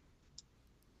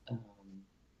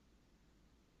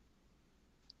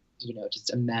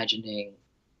 just imagining.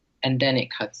 And then it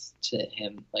cuts to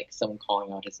him like someone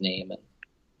calling out his name, and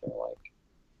they're like,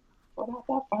 "Put out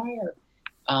that fire!"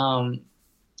 Um,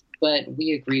 but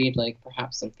we agreed like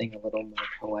perhaps something a little more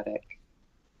poetic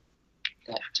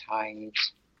that tied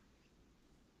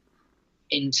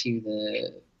into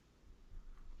the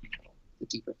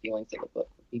deeper feelings of the book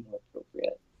would be more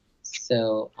appropriate.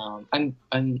 So I'm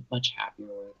much happier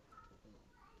with the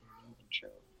new intro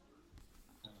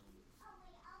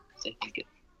because I think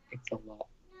it's a lot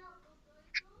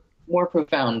more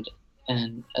profound,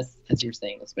 and as you're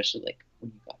saying, especially like when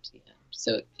you got to the end,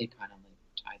 so it kind of like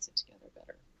ties it together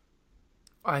better.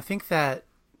 I think that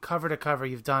cover to cover,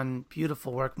 you've done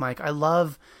beautiful work, Mike. I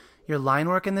love your line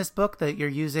work in this book that you're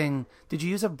using. Did you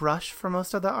use a brush for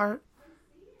most of the art?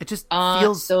 It just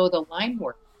feels So the line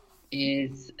work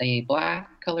is a black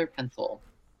colored pencil,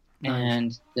 Nice.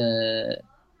 and the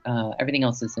everything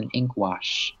else is an ink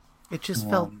wash. It just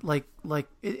felt Um, like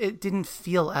it didn't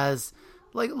feel as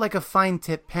like a fine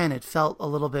tip pen. It felt a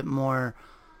little bit more.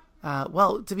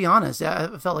 Well, to be honest,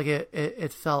 it felt like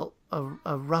it felt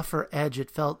a rougher edge. It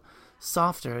felt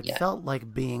softer. It yeah, felt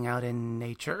like being out in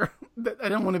nature. I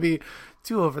don't want to be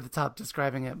too over the top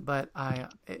describing it, but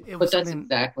it was but that's something.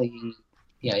 exactly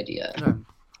the idea. Uh,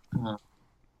 Um,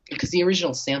 because the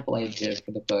original sample I did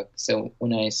for the book, so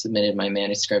when I submitted my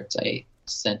manuscript, I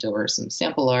sent over some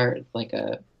sample art,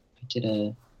 I did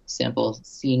a sample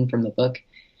scene from the book,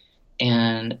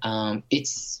 and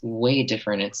it's way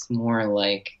different. It's more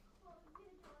like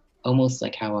almost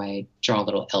like how I draw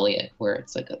Little Elliot, where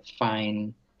it's like a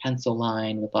fine pencil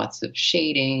line with lots of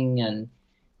shading, and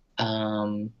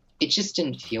it just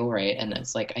didn't feel right. And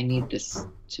it's like I need this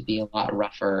to be a lot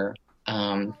rougher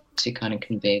to kind of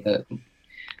convey the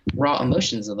raw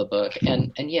emotions of the book,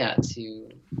 and yeah, to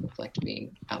reflect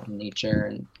being out in nature.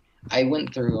 And I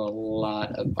went through a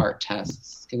lot of art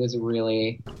tests. It was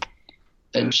really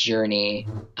a journey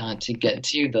to get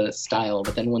to the style,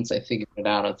 but then once I figured it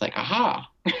out, it's like, aha,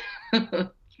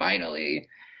 finally.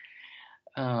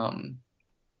 Um,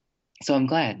 so I'm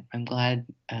glad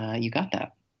you got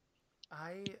that.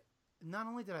 I not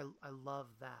only did I love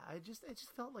that, it just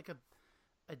felt like a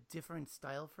different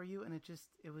style for you, and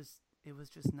it was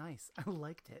just nice. I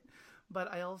liked it,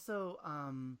 but I also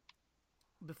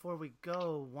before we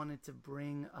go wanted to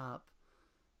bring up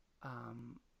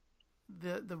um,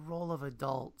 the role of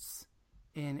adults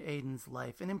in Aiden's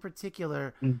life, and in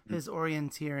particular Mhm. his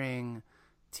orienteering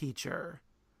teacher.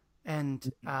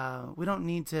 And we don't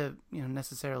need to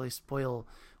necessarily spoil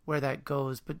where that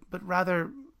goes, but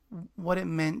rather what it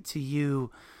meant to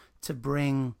you to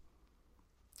bring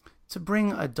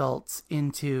adults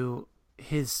into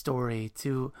his story,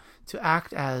 to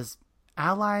act as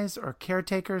allies or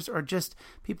caretakers or just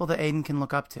people that Aiden can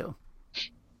look up to.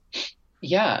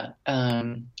 Yeah,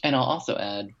 and I'll also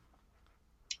add,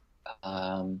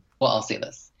 well, I'll say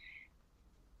this.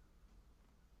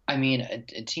 I mean,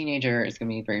 a teenager is going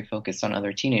to be very focused on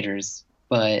other teenagers,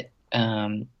 but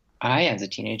I, as a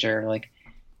teenager, like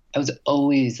I was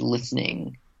always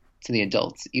listening to the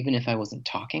adults, even if I wasn't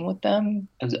talking with them.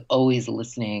 I was always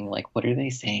listening, like, what are they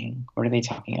saying? What are they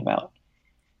talking about?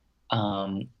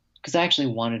 Because I actually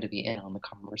wanted to be in on the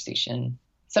conversation.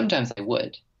 Sometimes I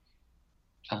would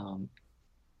um,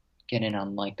 get in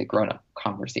on like the grown-up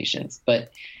conversations,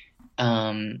 but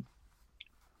um,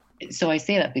 so I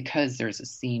say that because there's a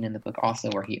scene in the book also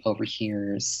where he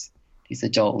overhears these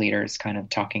adult leaders kind of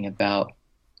talking about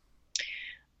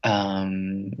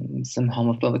some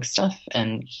homophobic stuff,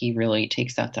 and he really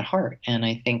takes that to heart. And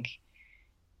I think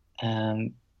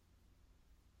um,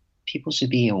 people should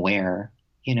be aware.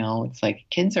 It's like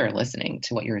kids are listening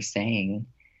to what you're saying,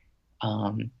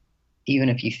 um, even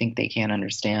if you think they can't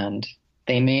understand.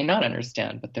 They may not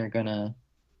understand, but they're gonna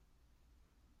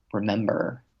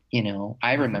remember.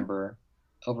 I Mm-hmm. remember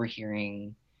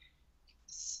overhearing,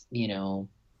 you know,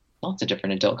 lots of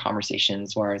different adult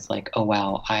conversations where it's like, oh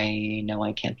wow, I know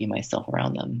I can't be myself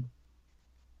around them.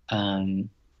 Um,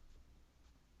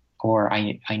 or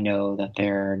I know that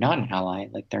they're not an ally,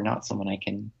 like they're not someone I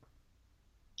can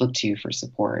look to for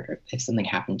support or if something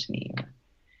happened to me.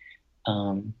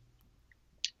 Um,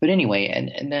 but anyway,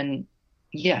 and then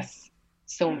yes,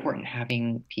 so important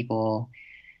having people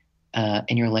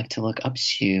in your life to look up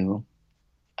to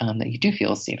that you do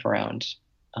feel safe around.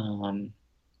 Um,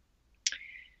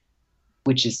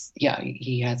 which is, yeah,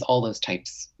 he has all those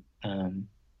types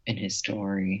in his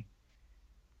story.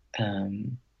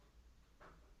 Um,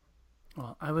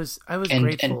 Well, I was and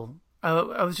grateful.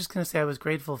 I was just gonna say I was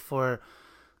grateful for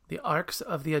the arcs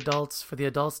of the adults, for the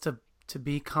adults to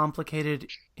be complicated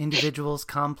individuals,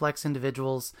 complex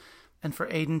individuals, and for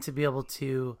Aiden to be able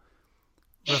to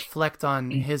reflect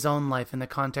on his own life in the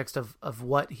context of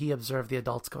what he observed the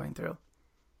adults going through.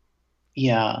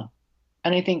 yeah,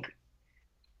 and I think,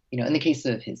 in the case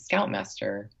of his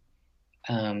scoutmaster,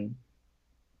 um,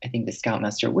 I think the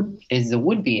scoutmaster is a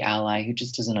would-be ally who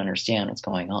just doesn't understand what's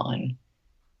going on,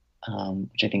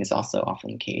 which I think is also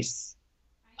often the case,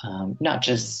 not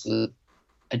just with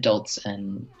adults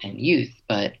and youth,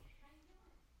 but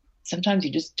sometimes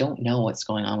you just don't know what's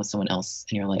going on with someone else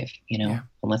in your life, Yeah,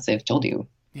 unless they've told you.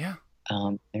 yeah.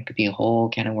 There could be a whole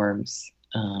can of worms.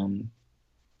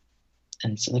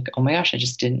 And so like, oh my gosh, I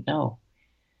just didn't know.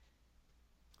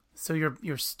 So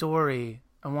your story,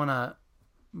 I want to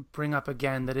bring up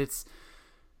again that it's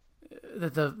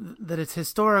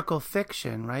historical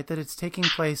fiction, right? That it's taking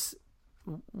place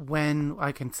when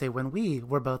I can say when we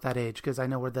were both that age, because I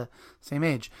know we're the same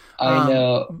age. I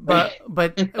know. But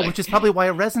which is probably why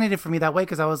it resonated for me that way,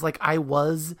 because I was like, I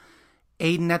was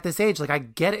Aiden at this age. Like, I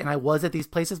get it, and I was at these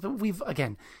places, but we've,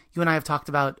 again, you and I have talked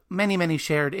about many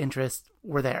shared interests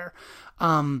were there.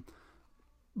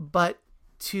 But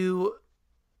to,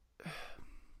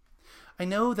 I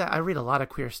know that I read a lot of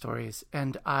queer stories,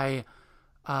 and I,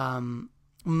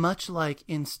 much like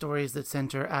in stories that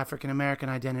center African American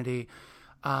identity,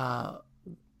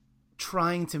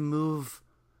 trying to move,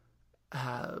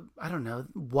 I don't know,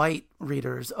 white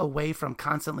readers away from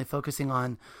constantly focusing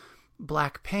on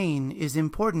Black pain is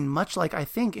important, much like I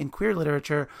think in queer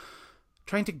literature,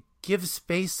 trying to give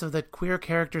space so that queer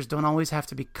characters don't always have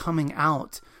to be coming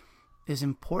out is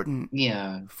important.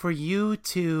 Yeah. For you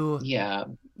to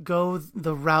go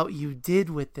the route you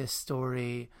did with this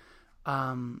story,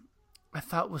 I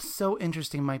thought was so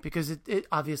interesting, Mike, because it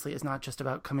obviously is not just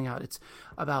about coming out. It's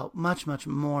about much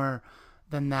more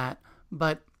than that.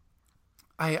 But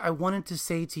I wanted to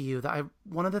say to you that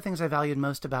one of the things I valued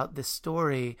most about this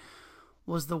story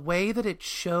was the way that it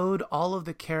showed all of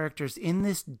the characters in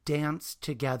this dance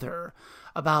together,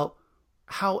 about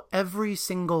how every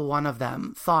single one of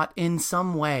them thought in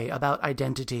some way about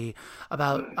identity,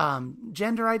 about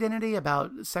gender identity,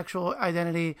 about sexual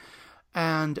identity,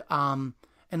 and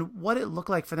what it looked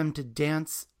like for them to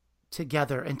dance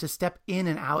together and to step in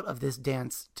and out of this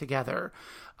dance together,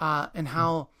 and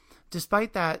how,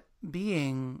 despite that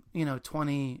being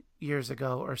 20 years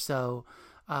ago or so,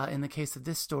 in the case of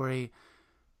this story,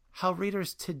 how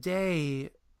readers today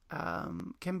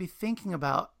can be thinking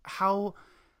about how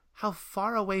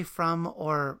far away from,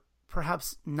 or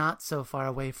perhaps not so far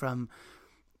away from,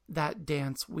 that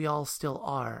dance we all still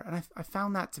are. And I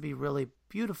found that to be really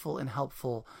beautiful and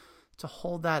helpful to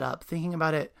hold that up, thinking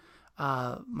about it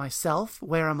myself.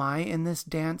 Where am I in this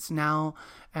dance now,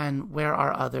 and where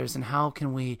are others, and how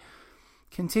can we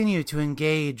continue to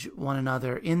engage one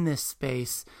another in this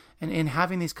space and in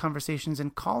having these conversations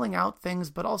and calling out things,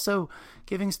 but also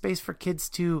giving space for kids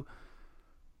to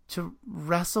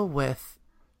wrestle with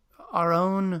our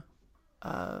own,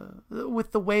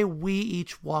 with the way we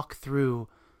each walk through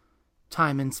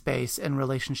time and space and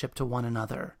relationship to one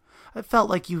another. I felt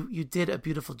like you did a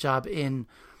beautiful job in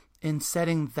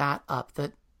setting that up,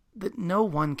 that no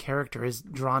one character is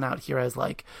drawn out here as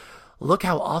like, look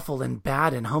how awful and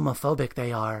bad and homophobic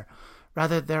they are.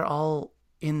 Rather, they're all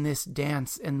in this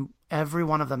dance, and every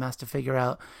one of them has to figure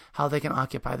out how they can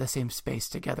occupy the same space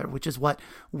together, which is what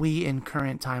we in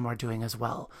current time are doing as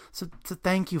well. So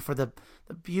thank you for the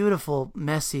beautiful,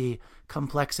 messy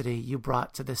complexity you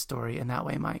brought to this story in that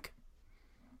way, Mike.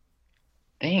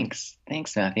 Thanks,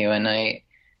 Matthew. And I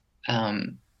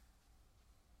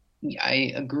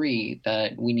agree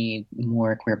that we need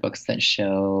more queer books that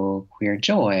show queer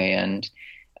joy and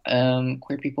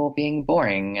queer people being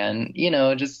boring, and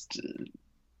just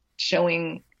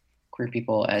showing queer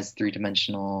people as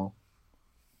three-dimensional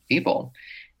people.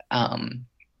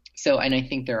 So, and I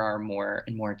think there are more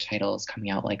and more titles coming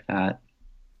out like that.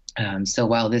 So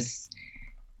while this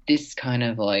kind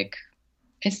of like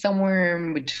is somewhere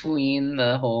in between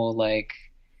the whole like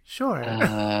sure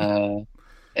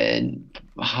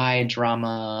high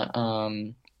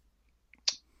drama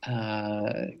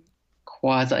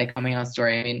quasi coming out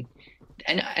story. I mean,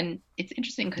 and it's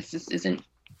interesting because this isn't,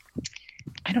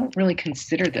 I don't really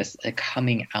consider this a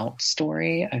coming out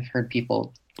story. I've heard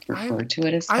people refer to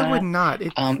it as that. I would not.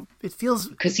 It feels,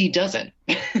 because he doesn't.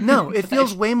 No, it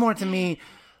feels way more to me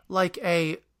like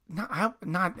a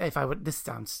not if I would. This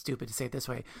sounds stupid to say it this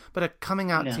way, but a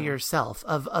coming out to yourself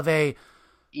of a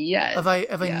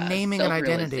naming an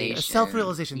identity, a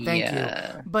self-realization. Thank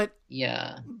you. But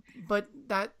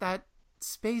that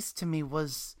space to me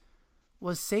was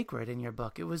sacred in your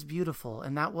book. It was beautiful,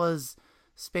 and that was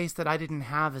space that I didn't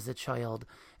have as a child.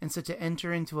 And so to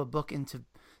enter into a book and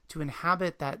to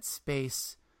inhabit that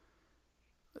space,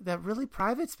 that really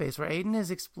private space where Aiden is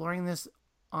exploring this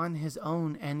on his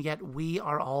own, and yet we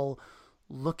are all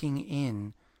looking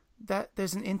in, that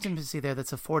there's an intimacy there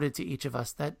that's afforded to each of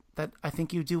us that I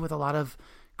think you do with a lot of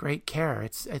great care.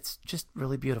 It's just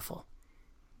really beautiful.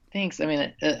 Thanks. I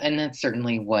mean, and that's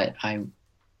certainly what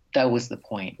that was the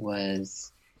point,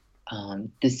 was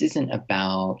this isn't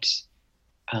about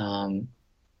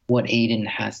what Aiden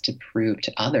has to prove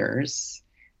to others.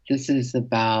 This is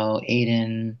about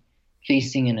Aiden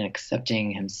facing and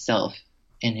accepting himself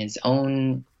in his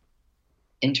own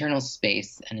internal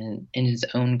space and in his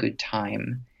own good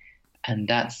time. And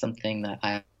that's something that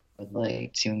I would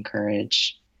like to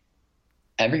encourage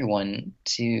everyone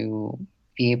to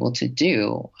be able to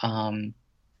do.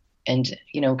 And,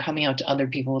 coming out to other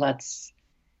people, that's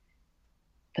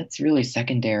really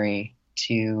secondary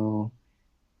to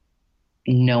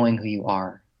knowing who you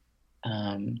are.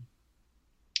 I'll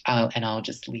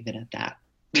just leave it at that.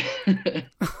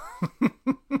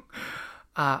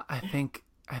 I think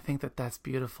that's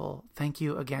beautiful. Thank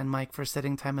you again, Mike, for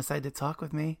setting time aside to talk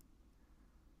with me.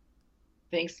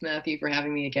 Thanks, Matthew, for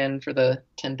having me again for the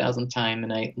 10,000th time,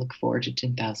 and I look forward to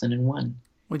 10,001.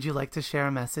 Would you like to share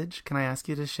a message? Can I ask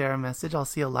you to share a message? I'll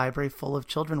see a library full of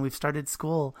children. We've started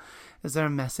school. Is there a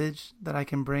message that I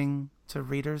can bring to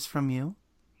readers from you?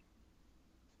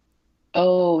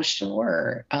 Oh,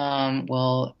 sure.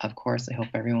 Well, of course, I hope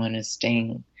everyone is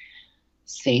staying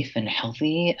safe and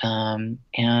healthy.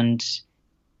 And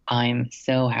I'm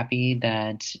so happy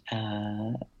that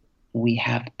we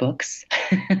have books.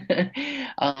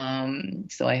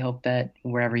 So I hope that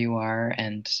wherever you are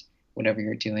and whatever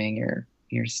you're doing,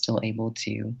 you're still able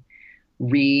to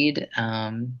read,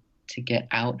 to get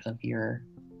out of your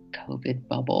COVID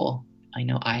bubble. I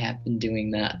know I have been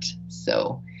doing that.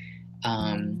 So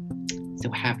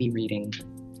happy reading.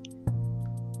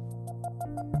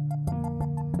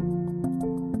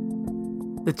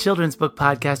 The Children's Book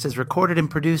Podcast is recorded and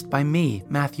produced by me,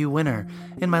 Matthew Winner,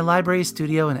 in my library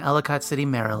studio in Ellicott City,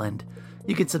 Maryland.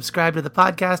 You can subscribe to the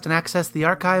podcast and access the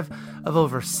archive of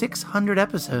over 600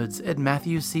 episodes at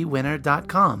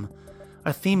MatthewCWinner.com.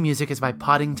 Our theme music is by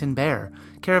Poddington Bear,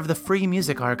 care of the Free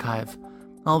Music Archive.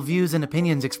 All views and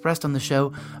opinions expressed on the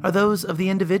show are those of the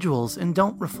individuals and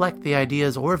don't reflect the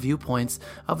ideas or viewpoints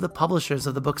of the publishers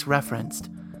of the books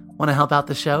referenced. Want to help out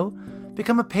the show?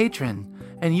 Become a patron,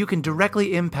 and you can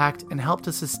directly impact and help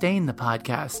to sustain the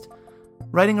podcast.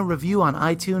 Writing a review on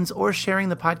iTunes or sharing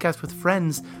the podcast with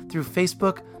friends through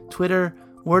Facebook, Twitter,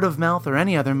 word of mouth, or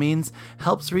any other means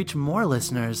helps reach more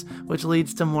listeners, which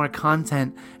leads to more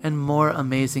content and more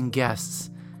amazing guests.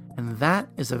 And that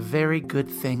is a very good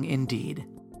thing indeed.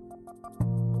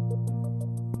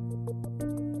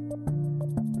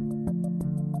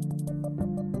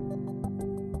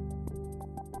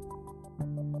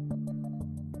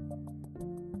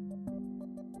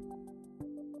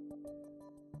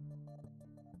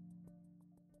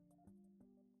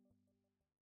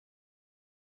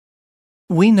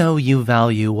 We know you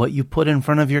value what you put in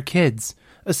front of your kids,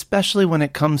 especially when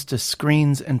it comes to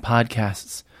screens and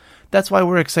podcasts. That's why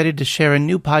we're excited to share a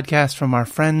new podcast from our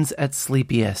friends at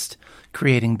Sleepiest,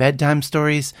 creating bedtime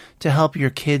stories to help your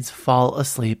kids fall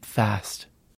asleep fast.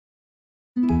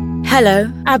 Hello,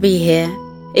 Abby here.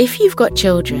 If you've got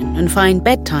children and find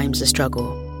bedtime's a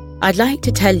struggle, I'd like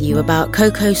to tell you about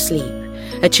Coco Sleep,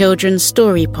 a children's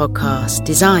story podcast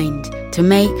designed to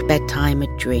make bedtime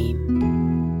a dream.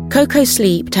 Coco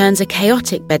Sleep turns a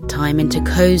chaotic bedtime into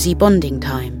cozy bonding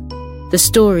time. The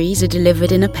stories are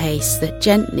delivered in a pace that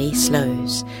gently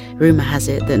slows. Rumour has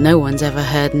it that no one's ever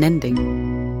heard an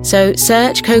ending. So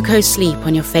search Coco Sleep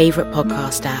on your favourite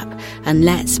podcast app and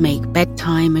let's make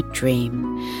bedtime a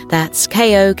dream. That's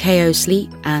KOKO Sleep,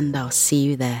 and I'll see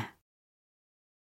you there.